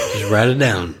 Just write it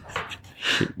down.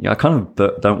 Yeah, I kind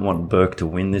of don't want Burke to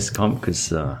win this comp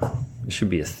because it should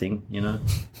be a thing, you know?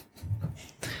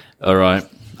 All right,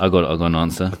 I got an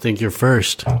answer. I think you're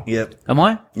first. Yep. Am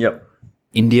I? Yep.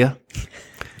 India.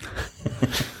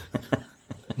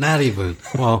 Not even.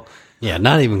 Well, yeah,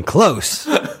 not even close.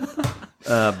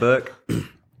 Burke.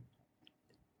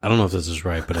 I don't know if this is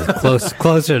right, but it's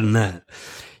closer than that.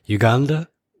 Uganda?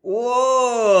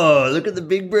 Whoa! Look at the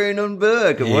big brain on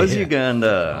Burke. It was Yeah.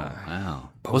 Uganda. Wow.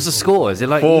 What's the score? Is it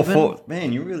like 4-4. even?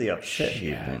 Man, you're really upset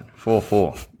here, Ben.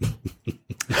 4-4.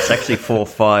 It's actually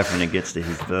 4-5 when it gets to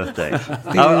his birthday.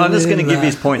 I'm just going to give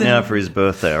his point now for his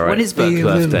birthday, all right? When is Burke's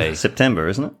birthday? September,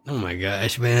 isn't it? Oh my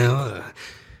gosh, man.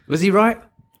 Was he right?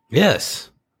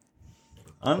 Yes.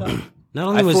 I know. Not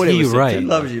only I was thought it he was right, He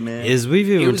loves you, man. is we've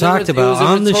even was a talked it about was a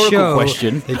on the rhetorical show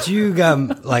question. that you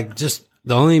got like just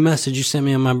the only message you sent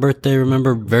me on my birthday,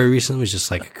 remember, very recently was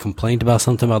just like a complaint about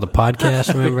something about the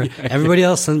podcast, remember? Everybody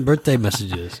else sent birthday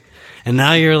messages. And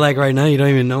now you're like, right now, you don't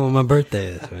even know what my birthday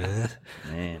is, man.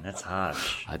 Man, that's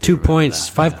harsh. 2 points,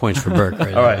 5 points for Burke right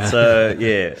All now. right, so,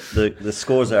 yeah, the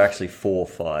scores are actually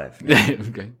 4-5.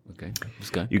 okay. Let's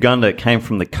go. Uganda came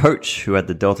from the coach who had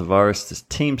the Delta virus. The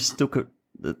team still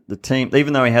the team,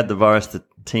 even though he had the virus, the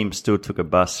team still took a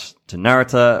bus to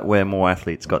Narita where more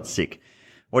athletes got sick.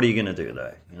 What are you going to do,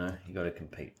 though? You know, you got to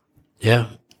compete. Yeah.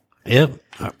 Yep.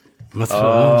 That's what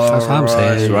I'm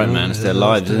saying. That's right, man. It's their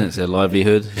lives, isn't it? It's their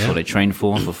livelihood. It's what they trained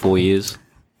for 4 years.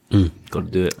 Got to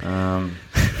do it.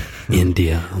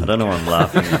 India. I don't know why I'm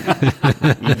laughing.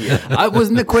 I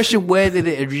wasn't the question where did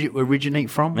it originate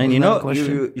from? Man, Wasn't you that know, the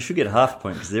question? you should get half a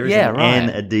point because there is Yeah, an right. N,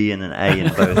 a D, and an A in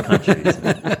both countries.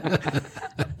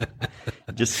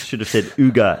 Just should have said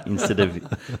Uga instead of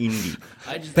Indi.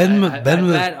 I just- Ben- I Ben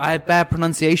was- I had bad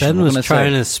pronunciation. Ben What was can I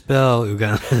trying say? to spell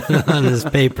Uganda on his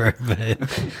paper, but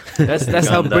That's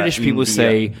how Uganda, British people India.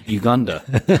 say Uganda.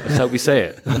 That's how we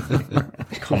say it.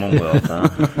 Commonwealth,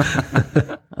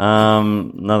 huh?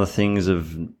 Another things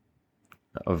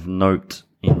of note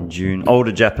in June.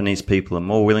 Older Japanese people are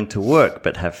more willing to work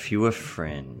but have fewer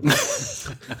friends.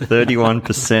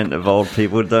 31% of old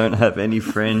people don't have any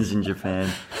friends in Japan.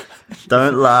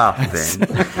 Don't laugh, Ben.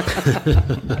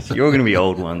 You're going to be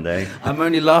old one day. I'm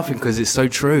only laughing because it's so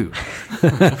true.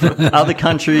 Other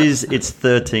countries, it's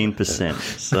 13%.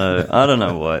 So I don't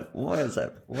know what. Why is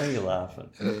that? Why are you laughing?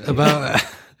 about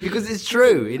Because it's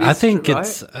true. It is I think true,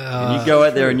 it's And you go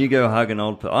out there and you go hug an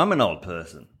old person. I'm an old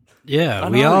person. yeah, right?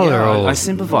 we all are old. I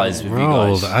sympathize with We're you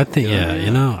all guys. old. I think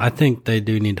I think they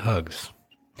do need hugs.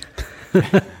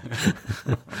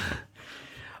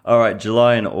 All right,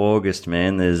 July and August,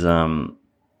 man. There's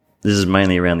this is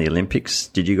mainly around the Olympics.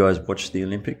 Did you guys watch the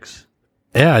Olympics?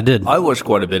 Yeah, I did. I watched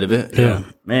quite a bit of it. yeah.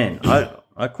 Man,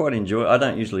 I quite enjoy. I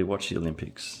don't usually watch the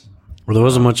Olympics. Well, there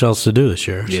wasn't much else to do this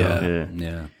year. So. Yeah.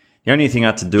 Yeah. The only thing I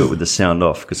had to do it with the sound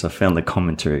off because I found the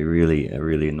commentary really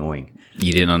annoying.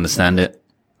 You didn't understand it?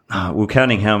 We're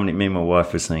counting how many. Me and my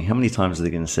wife were saying, how many times are they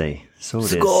going to say "so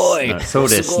des"? Sugoi! No, "so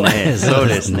des Sugoi! so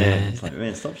des." It's like,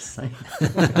 man, stop saying.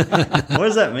 What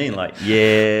does that mean? Like,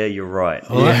 yeah, you're right.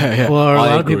 Well, Yeah. well, a I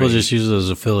lot of people agree. just use it as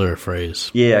a filler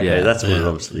phrase. Yeah, okay, Yeah, that's what it yeah.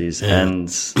 obviously is.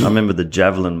 And I remember the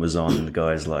javelin was on, and the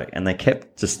guys like, and they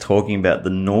kept just talking about the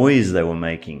noise they were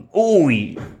making. Oh,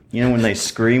 you know when they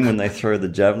scream when they throw the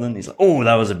javelin? He's like, oh,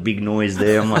 that was a big noise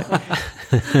there. I'm like,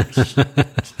 just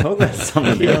talk about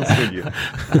something else, would you?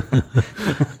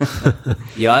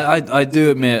 Yeah, I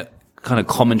do admit kind of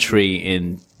commentary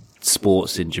in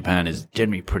sports in Japan is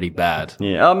generally pretty bad.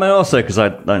 Yeah, I mean also because I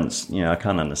don't, I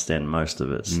can't understand most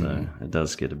of it, so it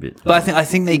does get a bit. But I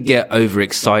think they get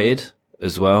overexcited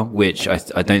as well, which I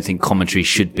don't think commentary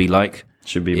should be like.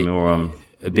 Should be more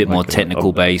A bit more like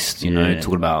technical based, yeah.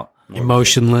 talking about.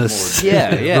 Emotionless.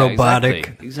 Yeah,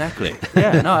 Robotic. exactly.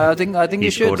 Yeah, no, I think He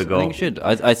you should. scored a goal. I think you should.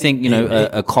 I think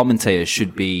a commentator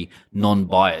should be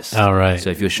non-biased. All right. So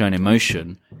if you're showing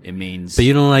emotion, it means. But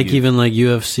you don't like even like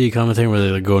UFC commentating where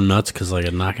they like, go nuts because like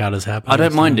a knockout has happened? I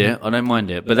don't mind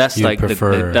it. But that's You like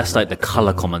prefer- that's like the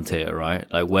color commentator, right?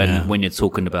 Like when you're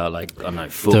talking about like I don't know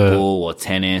football or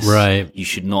tennis, Right. You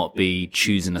should not be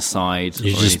choosing a side.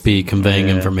 You or just be anything. conveying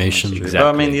Yeah, information. that's true. But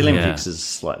I mean, the Exactly, Olympics yeah. is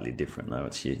slightly different though.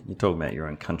 It's you're talking about your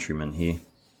own countrymen here,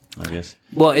 I guess.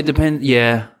 Well, it depends.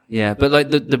 Yeah. But like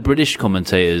the British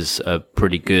commentators are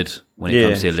pretty good when it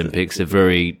comes to the Olympics. They're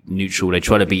very neutral. They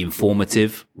try to be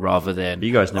informative rather than.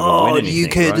 You guys never win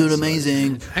anything, right? So-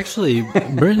 amazing. Actually,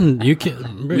 Britain, You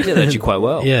did actually quite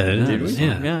well. Yeah, Did we?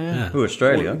 yeah. Who,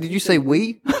 Australia? Did you say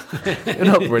we? You're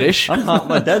not British.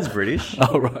 My dad's British.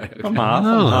 Oh right. I'm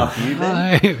half you,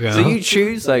 man. There you go. So you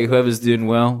choose like whoever's doing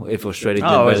well. If Australia did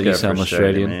I always well, go you for sound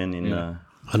Australia, Australian. man, in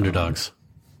Underdogs.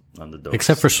 underdogs.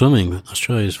 Except for swimming.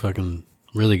 Australia's fucking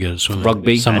really good at swimming.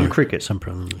 Rugby Summer. and cricket. Some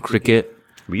problem. Cricket.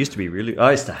 We used to be really.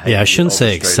 I used to hate. Yeah, I the shouldn't old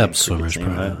say Australian except cricket swimmers, team,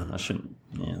 probably. though. I shouldn't.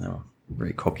 Yeah, they were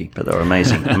very cocky, but they were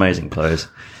amazing, amazing players.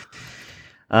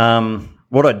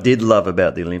 What I did love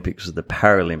about the Olympics was the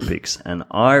Paralympics, and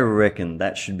I reckon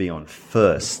that should be on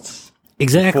first.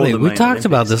 Exactly. before the We main talked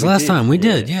about Olympics. this We last did, time. We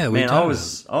did. Yeah, we Man, I talked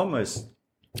was almost.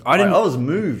 I didn't. I was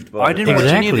moved by. I didn't watch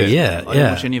any of Exactly, it. yeah, I didn't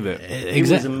yeah. watch any of it. It was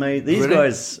Exactly. amazing. These Really?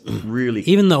 guys really.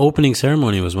 Even the opening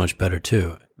ceremony was much better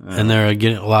too, and they're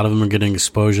getting a lot of them are getting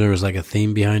exposure. There's like a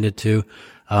theme behind it too.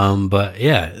 But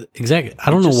yeah, exactly. I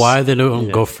don't know why they don't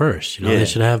go first. You know, they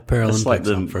should have Paralympics It's like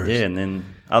on first. Yeah, and then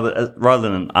rather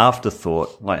than an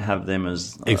afterthought, like have them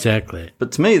as Exactly.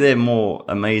 But to me, they're more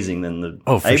amazing than the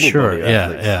Oh, for able-bodied sure. Yeah,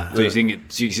 athletes. yeah. So you think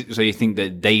so you think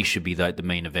that they should be like the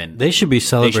main event? They should be They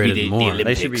should be celebrated the more.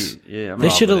 They should be. Olympics. Yeah, I They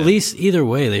mean, should at than- least either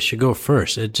way. They should go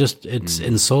first. It's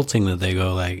insulting that they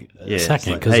go like it's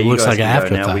second like, because hey, it you looks guys like an can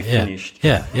go now, afterthought. we Yeah. finished.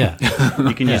 Yeah,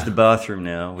 you can use the bathroom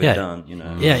now. We're Yeah. done. You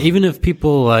know. yeah. Even if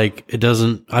people like it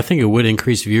doesn't, I think it would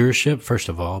increase viewership first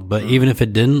of all. But even if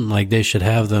it didn't, like they should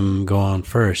have them go on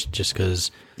first, just because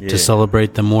to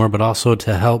celebrate them more, but also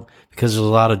to help because there's a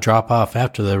lot of drop off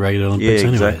after the regular Yeah, Olympics.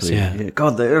 anyways. exactly. Yeah.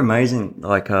 God, they're amazing.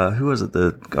 Like, who was it?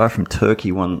 The guy from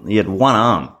Turkey won. He had one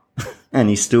arm, and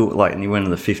he still and he went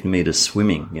in the 50 meters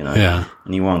swimming. You know. Yeah.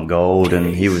 And he won gold,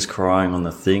 and he was crying on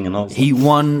the thing, and I was He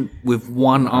won with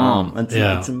one arm.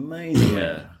 It's amazing.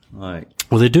 Man. Like,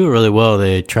 Well, they do it really well.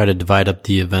 They try to divide up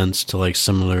the events to like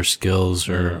similar skills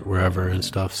or wherever and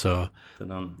stuff. So but,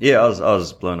 I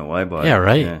was blown away by it. yeah,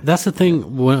 right. Yeah. That's the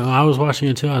thing. When I was watching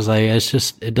it too, I was like,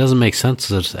 it doesn't make sense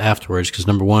just afterwards because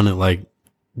number one, it like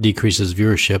decreases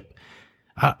viewership.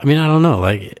 I mean, I don't know.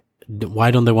 Like, why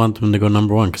don't they want them to go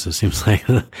number one? Because it seems like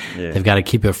they've got to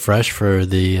keep it fresh for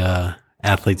the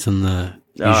athletes in the I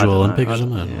don't usual know. Olympics or I don't-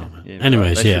 something. I don't know, man. yeah,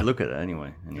 Anyways, they yeah. should look at it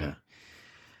anyway. Yeah.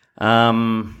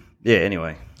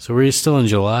 Anyway, So we're still in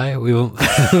July. We won't.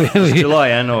 July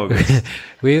and August.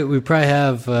 we probably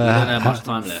have We don't have much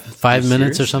time left. 5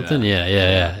 minutes or serious? something.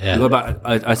 Yeah. We got about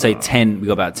I'd say 10. We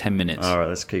got about 10 minutes. All right,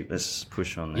 let's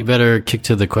push on. You Then. better kick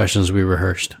to the questions we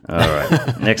rehearsed. All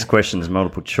right. Next question is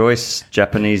multiple choice.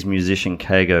 Japanese musician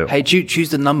Keigo. Hey,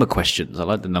 choose the number questions. I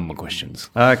like the number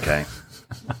questions. Okay.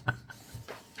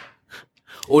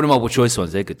 All the multiple choice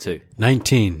ones, they're good too.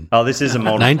 19. Oh, this is a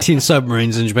multiple. 19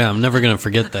 submarines in Japan. I'm never going to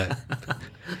forget that.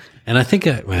 And I think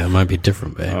it might be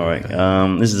different, babe. All right.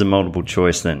 This is a multiple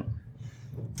choice then.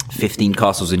 15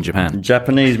 castles in Japan.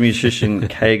 Japanese musician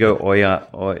Keigo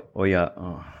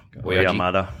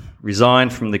Oyamada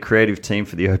resigned from the creative team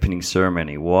for the opening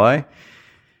ceremony. Why?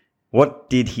 What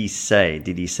did he say?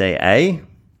 Did he say A?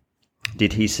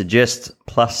 Did he suggest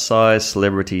plus-size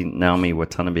celebrity Naomi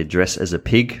Watanabe dress as a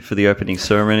pig for the opening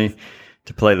ceremony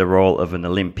to play the role of an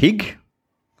Olympic?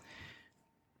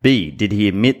 B, did he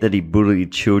admit that he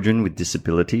bullied children with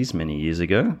disabilities many years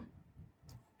ago?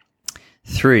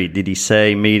 3, did he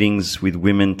say meetings with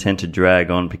women tend to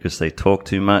drag on because they talk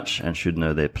too much and should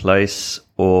know their place?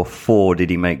 Or 4,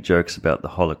 did he make jokes about the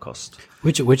Holocaust?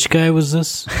 Which guy was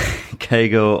this?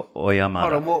 Keigo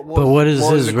Oyamada. But what is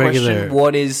was his the question? regular-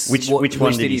 What is Which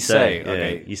one did he say?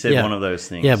 Yeah, he said Yeah. one of those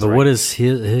things. Yeah, but right? what is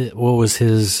what was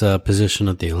his position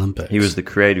at the Olympics? He was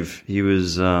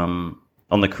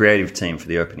on the creative team for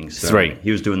the opening ceremony. 3.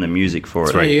 He was doing the music for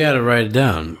it. You got to write it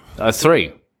down.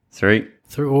 3. 3.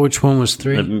 Which one was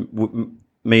 3?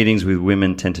 Meetings with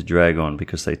women tend to drag on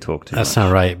because they talk too That's much.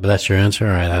 not right, but that's your answer.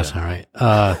 All right, that's not right.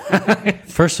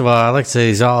 First of all, I'd like to say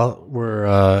these all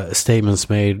were statements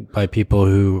made by people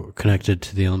who connected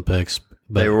to the Olympics.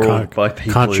 But They were all by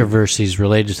people controversies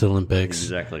related to the Olympics.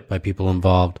 Exactly. By people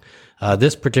involved.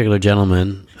 This particular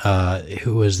gentleman,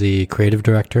 who was the creative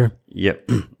director, Yep.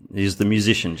 He's the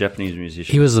musician, Japanese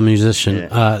musician. he was the musician.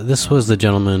 Yeah. This was the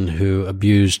gentleman who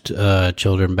abused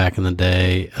children back in the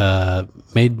day,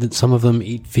 made some of them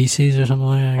eat feces or something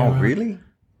like that. I can't remember. Really?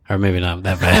 Or maybe not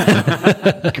that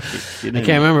bad. I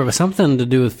can't remember, but something to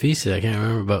do with feces. I can't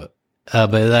remember,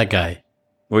 but that guy.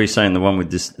 What are you saying? The one with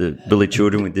the bully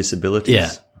children with disabilities?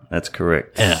 Yeah. That's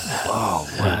correct. Yeah. Oh,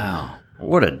 wow.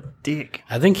 What a dick.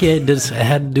 I think it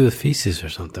had to do with feces or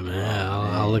something, man.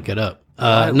 Yeah, I'll look it up. He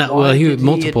Why had did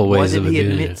multiple ways of Why did he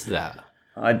abusing admit it. to that?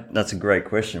 That's a great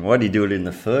question. Why did he do it in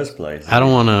the first place? I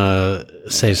don't want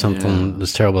to say something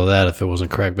that's terrible to that if it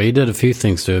wasn't correct, but he did a few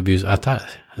things to abuse. I thought,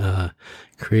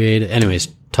 anyways,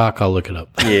 I'll look it up.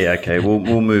 Yeah, okay. We'll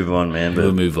move on, man. But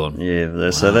We'll move on.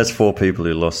 Yeah, so that's 4 people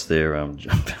who lost their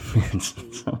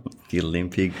the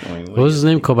Olympic. What was his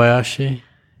name? Kobayashi?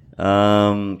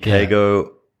 Keigo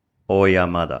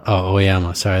Oyamada. Oh,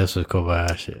 Oyama. Sorry, this was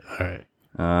Kobayashi. All right.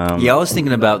 Yeah, I was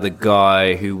thinking about the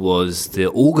guy who was the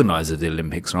organizer of the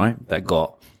Olympics, right? That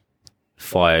got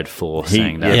fired for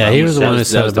saying that. yeah, he was the one who that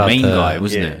said was the about main the- guy,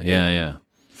 wasn't Yeah. it? Yeah.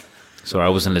 Sorry, I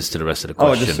wasn't listening to the rest of the Oh, I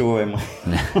question. just saw him.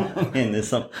 Man, there's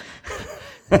some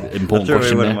Important threw away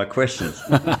question one there. of my questions.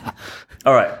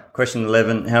 All right, question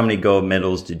 11. How many gold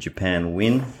medals did Japan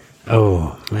win?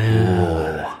 Oh,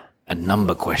 man. A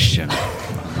number question.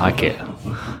 I like it.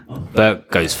 Bert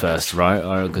goes first,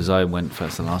 right? Because I went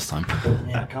first the last time.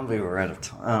 Yeah, I can't believe we're out of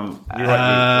time. You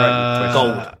write your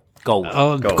question. Gold.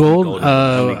 Oh, Gold. gold?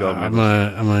 How many gold I'm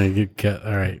gonna get,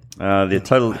 all right. The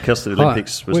total cost of the Hold on.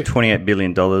 Olympics was Wait. $28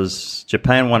 billion.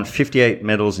 Japan won 58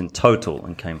 medals in total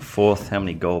and came fourth. How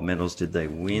many gold medals did they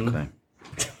win? Okay.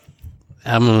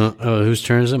 Whose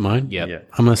turn is it? Mine? Yep. Yeah.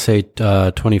 I'm gonna say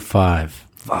 25.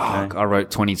 Fuck, I wrote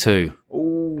 22.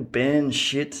 Oh, Ben,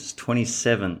 shit, it's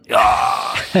 27.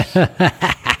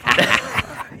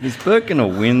 Is Bert going to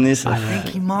win this? I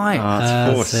think he might.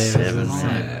 It's 4-7.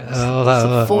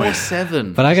 man.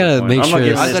 4-7. But I gotta make I'm not sure.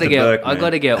 giving I this gotta to get. Burke, I man.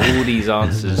 gotta get all these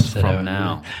answers from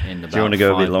now. In Do you want to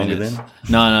go a bit longer minutes. then?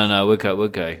 No. We're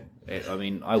okay. I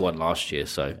mean, I won last year,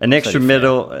 so An extra totally fair.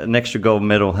 medal, an extra gold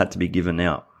medal had to be given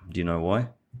out. Do you know why?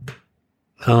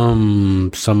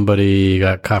 Somebody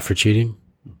got caught for cheating.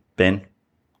 Ben?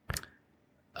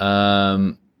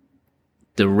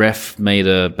 The ref made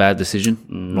a bad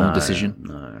decision, wrong decision.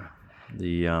 No.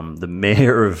 The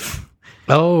mayor of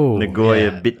Oh,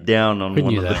 Nagoya yeah. bit down on We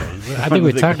one knew of that. the. I think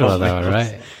we talked about that one,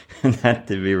 right? And had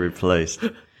to be replaced.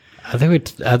 I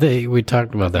think we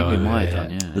talked about that We one. might yeah. have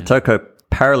done, yeah. The Tokyo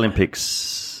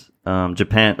Paralympics,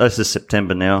 Japan. This is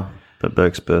September now, but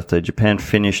Burke's birthday. Japan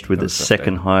finished with its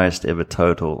second highest ever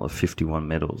total of 51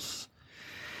 medals.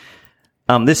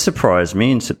 This surprised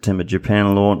me. In September,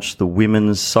 Japan launched the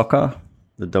women's soccer,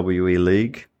 the WE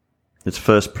League, its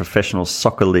first professional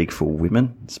soccer league for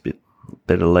women. It's a bit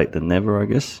better late than never, I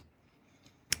guess.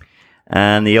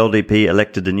 And the LDP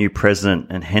elected a new president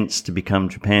and hence to become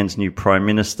Japan's new prime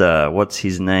minister. What's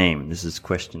his name? This is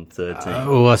question 13.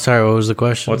 Oh, sorry. What was the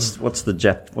question?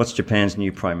 What's Japan's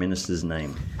new prime minister's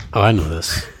name? Oh, I know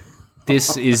this.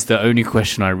 This is the only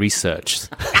question I researched,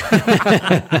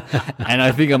 and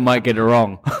I think I might get it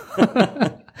wrong.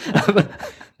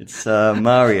 It's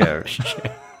Mario.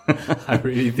 I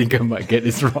really think I might get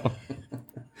this wrong.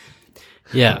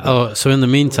 Yeah. Oh, so in the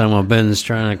meantime, while Ben's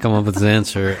trying to come up with his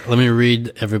answer, let me read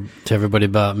to everybody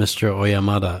about Mr.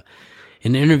 Oyamada.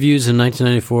 In interviews in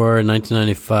 1994 and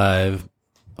 1995,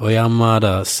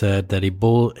 Oyamada said that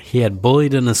he had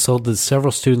bullied and assaulted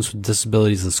several students with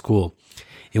disabilities in school.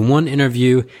 In one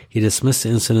interview, he dismissed the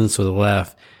incidents with a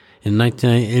laugh. In a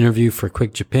 1990 interview for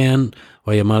Quick Japan,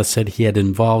 Oyamada said he had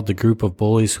involved a group of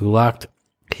bullies who locked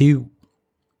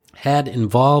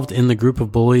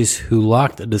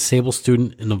a disabled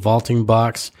student in a vaulting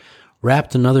box,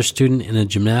 wrapped another student in a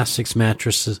gymnastics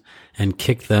mattress and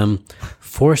kicked them,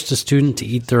 forced a student to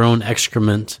eat their own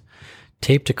excrement,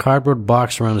 taped a cardboard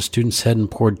box around a student's head and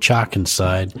poured chalk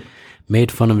inside,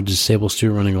 made fun of a disabled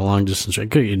student running a long distance. It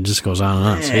just goes on and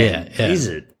on. So yeah. Is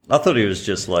it? I thought he was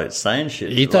just like saying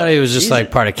shit. You thought he was just like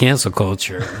part of cancel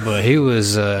culture, but he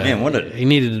was. He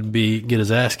needed to get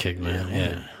his ass kicked, man.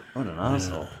 Yeah. What an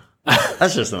asshole.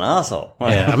 That's just an asshole.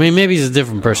 Yeah, I mean, maybe he's a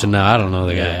different person now. I don't know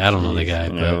the guy.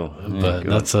 But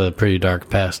that's a pretty dark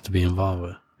past to be involved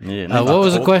with. Yeah, what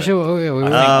was the question?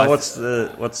 What's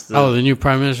the? The new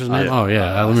prime minister's name? Yeah. Oh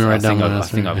yeah, let me write down my answer.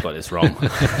 I think I've got this wrong.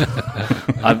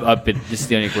 This is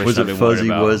the only question Was I've it been worried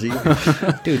Fuzzy about.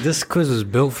 Wuzzy? Dude, this quiz was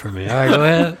built for me. All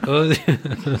right, go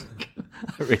ahead.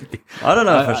 I don't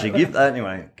know if I should give that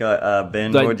anyway. Go,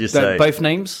 Ben, what would you say? Both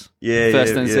names? Yeah,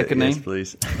 First and second yes, name?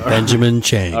 please. Benjamin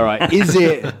Chang. All right. Is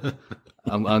it?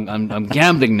 I'm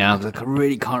gambling now because I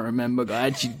really can't remember. I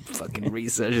actually fucking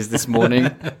researched this morning.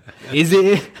 Is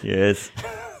it? Yes.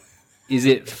 Is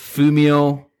it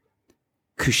Fumio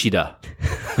Kushida?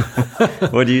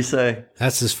 What do you say?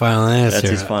 That's his final answer. That's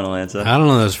his final answer. I don't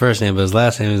know his first name, but his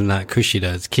last name is not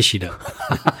Kushida. It's Kishida.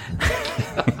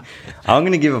 I'm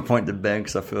going to give a point to Ben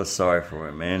because I feel sorry for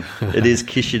him, man. It is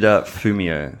Kishida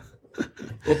Fumio.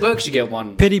 Well, Burke should get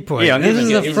one. Pity point. Yeah, this is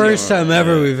giving the it- first time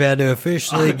ever we've had to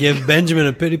officially give Benjamin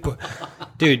a pity point.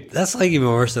 Dude, that's like even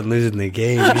worse than losing the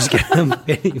game. You just get him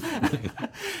pity point.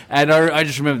 And I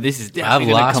just remember this is I've definitely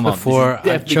going to lost come up. before. This is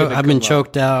definitely gonna I've been come up.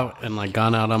 choked out and like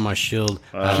gone out on my shield.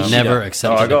 I've never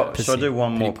accepted Shall I do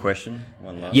one more question?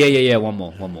 One last. Yeah. One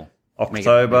more.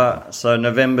 October. So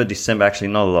November, December, actually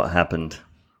not a lot happened.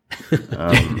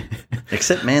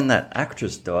 Except, man, that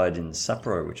actress died in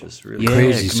Sapporo, which is really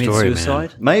Crazy commit story, suicide?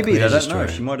 man. Maybe, I Crazy don't know.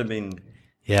 story. She might have been...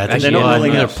 Yeah, I think, they're not I ruling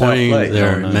think they're out South pointing, Lake.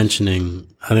 they're No, no. mentioning,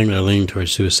 I think they're leaning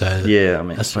towards suicide. Yeah, I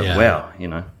mean, yeah. wow, you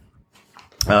know.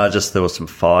 Just there were some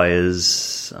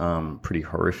fires, pretty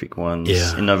horrific ones.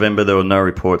 Yeah. In November, there were no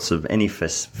reports of any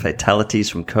fatalities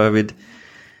from COVID.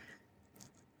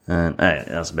 And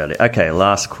that's about it. Okay,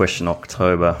 last question,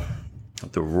 October.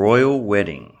 The royal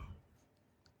wedding.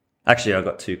 Actually, I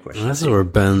got two questions. This is where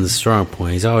Ben's strong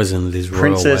point. He's always in these royal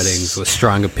Princess- weddings with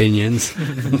strong opinions.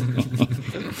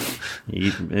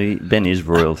 Ben is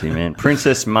royalty, man.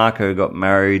 Princess Marco got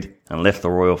married and left the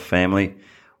royal family.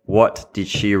 What did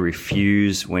she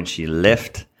refuse when she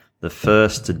left, the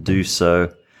first to do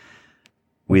so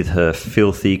with her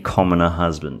filthy commoner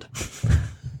husband?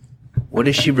 What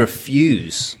did she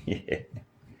refuse? Yeah.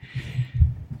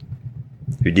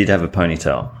 Who did have a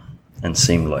ponytail and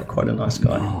seemed like quite a nice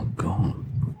guy. Oh, God.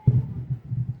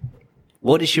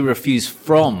 What did she refuse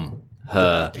from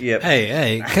her? Yep.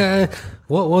 Hey,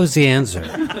 what was the answer?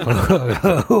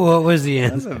 What was the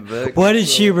answer? What did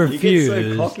she He refuse?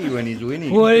 gets so cocky when he's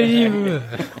winning. What did you?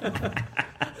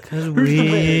 Because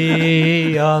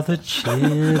we are the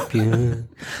champion,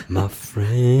 my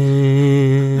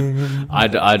friend. I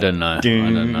don't know.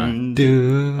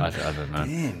 Dude. I don't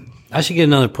know. I should get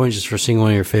another point just for singing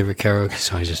one of your favorite karaoke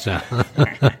songs just now.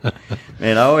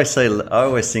 Man, I always sing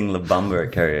La Bamba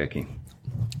at karaoke.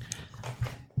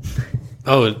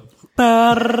 Oh,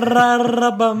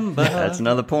 That's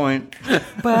another point. Two more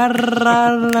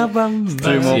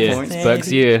Yeah, points. it's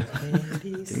Burke's year.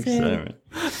 So,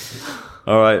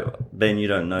 all right, Ben, you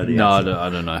don't know the No, answer. I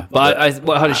don't know. But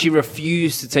how did she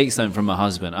refuse to take something from her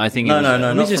husband? I think. No,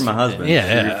 not from my husband. Yeah, She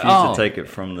yeah. refused Oh. to take it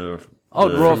from the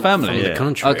royal family. from the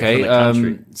country. Okay, from the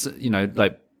country. so,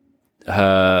 like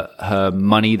her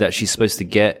money that she's supposed to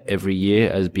get every year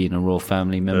as being a royal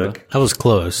family member. Burke. I was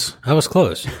close. First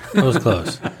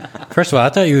of all, I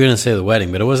thought you were going to say the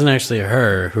wedding, but it wasn't actually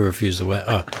her who refused the wedding.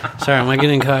 Oh, sorry, am I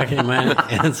getting cocky in my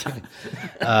answer?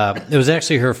 It was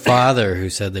actually her father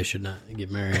who said they should not get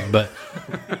married, but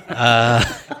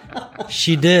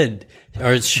she did.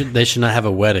 Or they should not have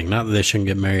a wedding. Not that they shouldn't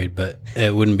get married, but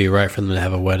it wouldn't be right for them to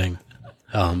have a wedding.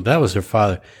 That was her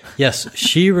father. Yes,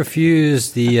 she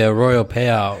refused the royal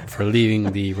payout for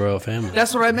leaving the royal family.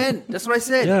 That's what I meant. That's what I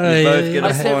said. You both get a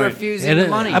I said point. refusing the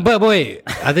money. But wait,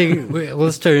 I think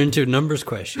let's turn into a numbers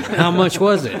question. How much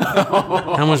was it?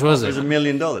 How much was It was it? $1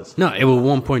 million. No, it was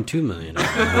 1.2 million.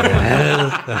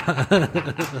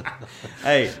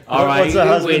 Hey, All right, what's her who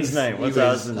husband's wins? name? What's Who her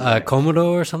wins? husband's name? Komodo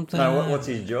or something? No, what's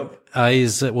his job?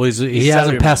 he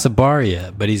hasn't passed the bar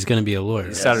yet, but he's going to be a lawyer.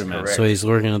 Salaryman. So he's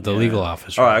working at the legal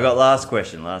office. All right, I got last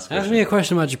question. Last Ask question. me a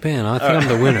question about Japan. I think I'm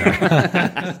the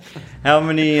winner. How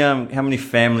many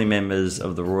family members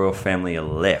of the royal family are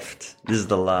left? This is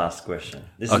the last question.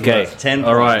 This is Okay. worth 10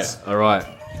 All points. right. All right.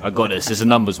 I got this. It's a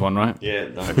numbers one, right? Yeah.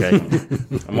 Okay.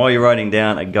 And while you're writing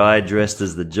down, a guy dressed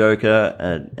as the Joker,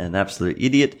 an absolute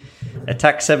idiot,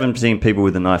 attacked 17 people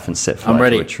with a knife and set fire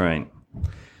ready. to a train.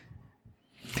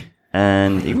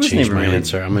 And he wasn't change even my really.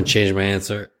 answer. I'm going to change my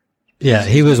answer. Yeah,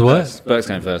 he was what? Burke's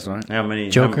going first, right? How many?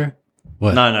 Joker?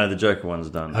 What? No, the Joker one's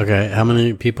done. Okay, how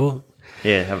many people?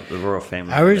 Yeah, have the royal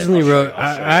family. I originally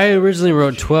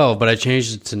wrote 12, but I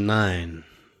changed it to 9.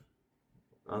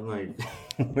 I'm like,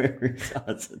 where is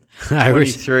that? I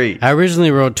 23.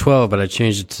 originally wrote 12, but I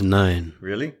changed it to 9.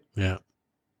 Really? Yeah.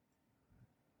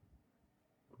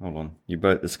 Hold on. You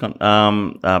both.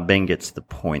 Ben gets the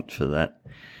point for that.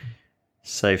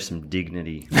 Save some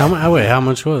dignity. How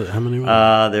much was it? How many?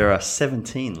 There are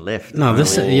 17 left. No,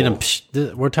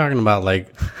 we're talking about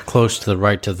like close to the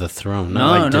right to the throne.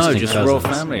 Not like distant just cousins. royal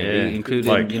family, Yeah. including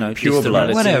Like pure distant blood.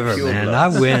 relatives. Whatever, Pure man.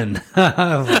 blood. I win.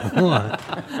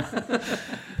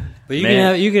 But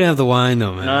you can have the wine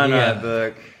though, man. No, You no, got-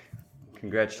 Burke.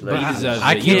 Congratulations. He deserves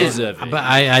I it. You can't, deserve it. but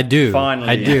I do. Finally.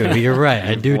 I do. You're right.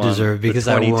 I do Won deserve it the because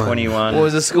I won. 2021. What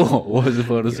was the score? What was the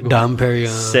final score? Dom Perignon.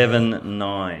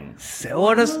 7-9.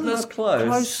 Oh, that's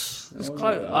close. That's close.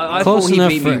 I Close thought he enough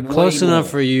beat me close way enough more.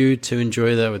 for you to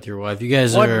enjoy that with your wife. You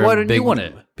guys Why- are why don't you big, want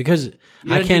it? Because You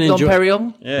I don't can't do Dom enjoy.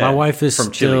 Perignon? Yeah, My wife is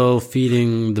from still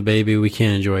feeding the baby. We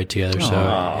can't enjoy it together. So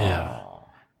yeah,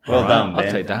 Well done, Ben.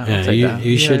 I'll take that. yeah. I'll take You, that.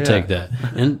 you should take that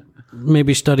and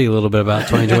maybe study a little bit about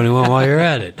 2021 while you're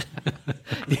at it.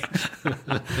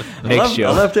 Next show.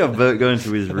 I loved how Bert got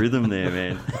into his rhythm there,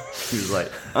 man. He was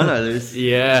like, I know this.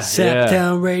 Yeah.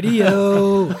 Saptown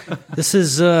Radio. This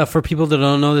is for people that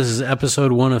don't know. This is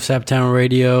episode 1 of Saptown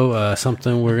Radio.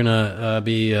 Something we're gonna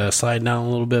be sliding down a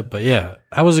little bit, but yeah,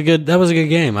 that was a good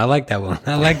game. I like that one.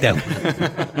 I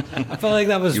felt like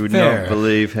that was You would fair. not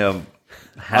believe how.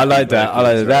 I like that. Burke I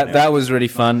like is that. right now. That was really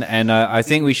fun, and I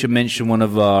think we should mention one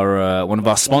of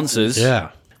our sponsors.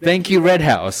 Yeah. Thank you, Red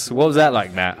House. What was that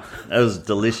like, Matt? That was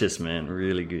delicious, man.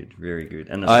 Really good, very good.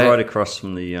 And it's I- right across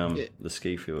from the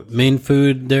ski field. Main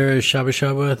food there is shabu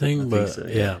shabu, I think. But so,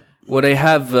 yeah. Well, they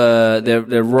have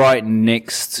they're right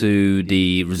next to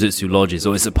the Rizutsu lodges,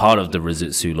 or it's a part of the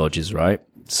Rizutsu lodges, right?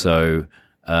 So,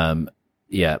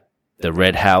 yeah, the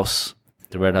Red House,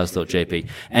 the redhouse.jp,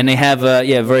 and they have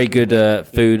very good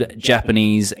food,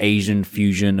 Japanese, Asian,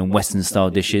 fusion, and Western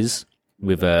style dishes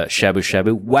with shabu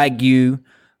shabu, Wagyu,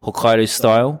 Hokkaido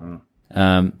style.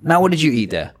 Now, what did you eat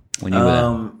there when you were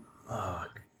there?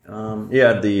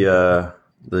 Yeah, the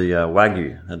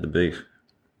Wagyu had the beef.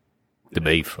 The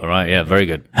beef, all right, yeah, very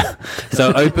good.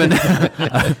 So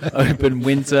open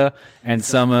winter and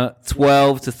summer,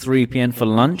 12 to 3 p.m. for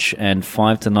lunch and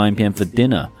 5 to 9 p.m. for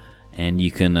dinner. And you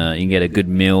can get a good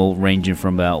meal ranging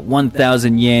from about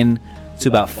 1,000 yen to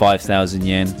about 5,000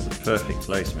 yen. Perfect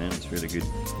place, man. It's really good.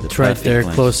 It's right perfect there,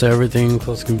 place. close to everything,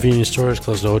 close to convenience stores,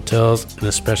 close to hotels, and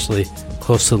especially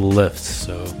close to the lifts.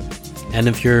 So, and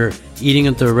if you're eating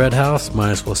at the Red House,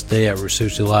 might as well stay at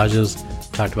Rusutsu Lodges.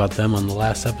 Talked about them on the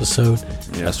last episode.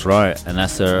 That's right. And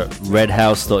that's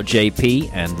redhouse.jp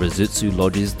and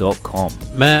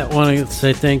rizutsulodges.com. Matt, want to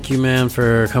say thank you, man,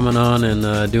 for coming on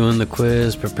and doing the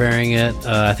quiz, preparing it.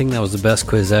 I think that was the best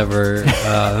quiz ever.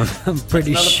 I'm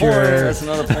pretty sure. That's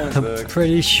another point, Berg.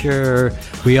 Pretty sure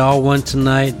we all won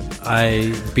tonight.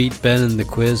 I beat Ben in the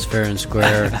quiz fair and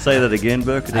square. Say that again,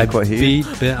 Burke. I didn't quite hear you.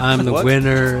 beat Ben. I'm the What?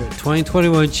 winner,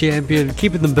 2021 champion,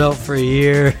 keeping the belt for a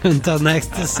year until next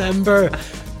December.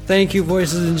 Thank you,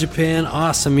 Voices in Japan.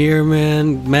 Awesome year,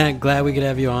 man. Matt, glad we could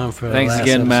have you on for the Thanks last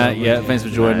again, Matt. episode, Yeah, man. thanks for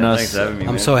joining us. Thanks for having me,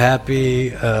 I'm man. so happy,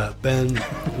 Ben.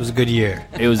 It was a good year.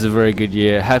 It was a very good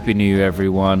year. Happy New Year,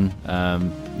 everyone.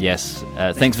 Yes,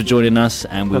 thanks for joining us,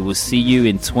 and we will see you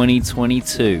in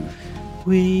 2022.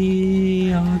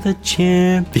 We are the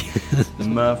champions.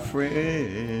 My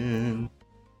friend.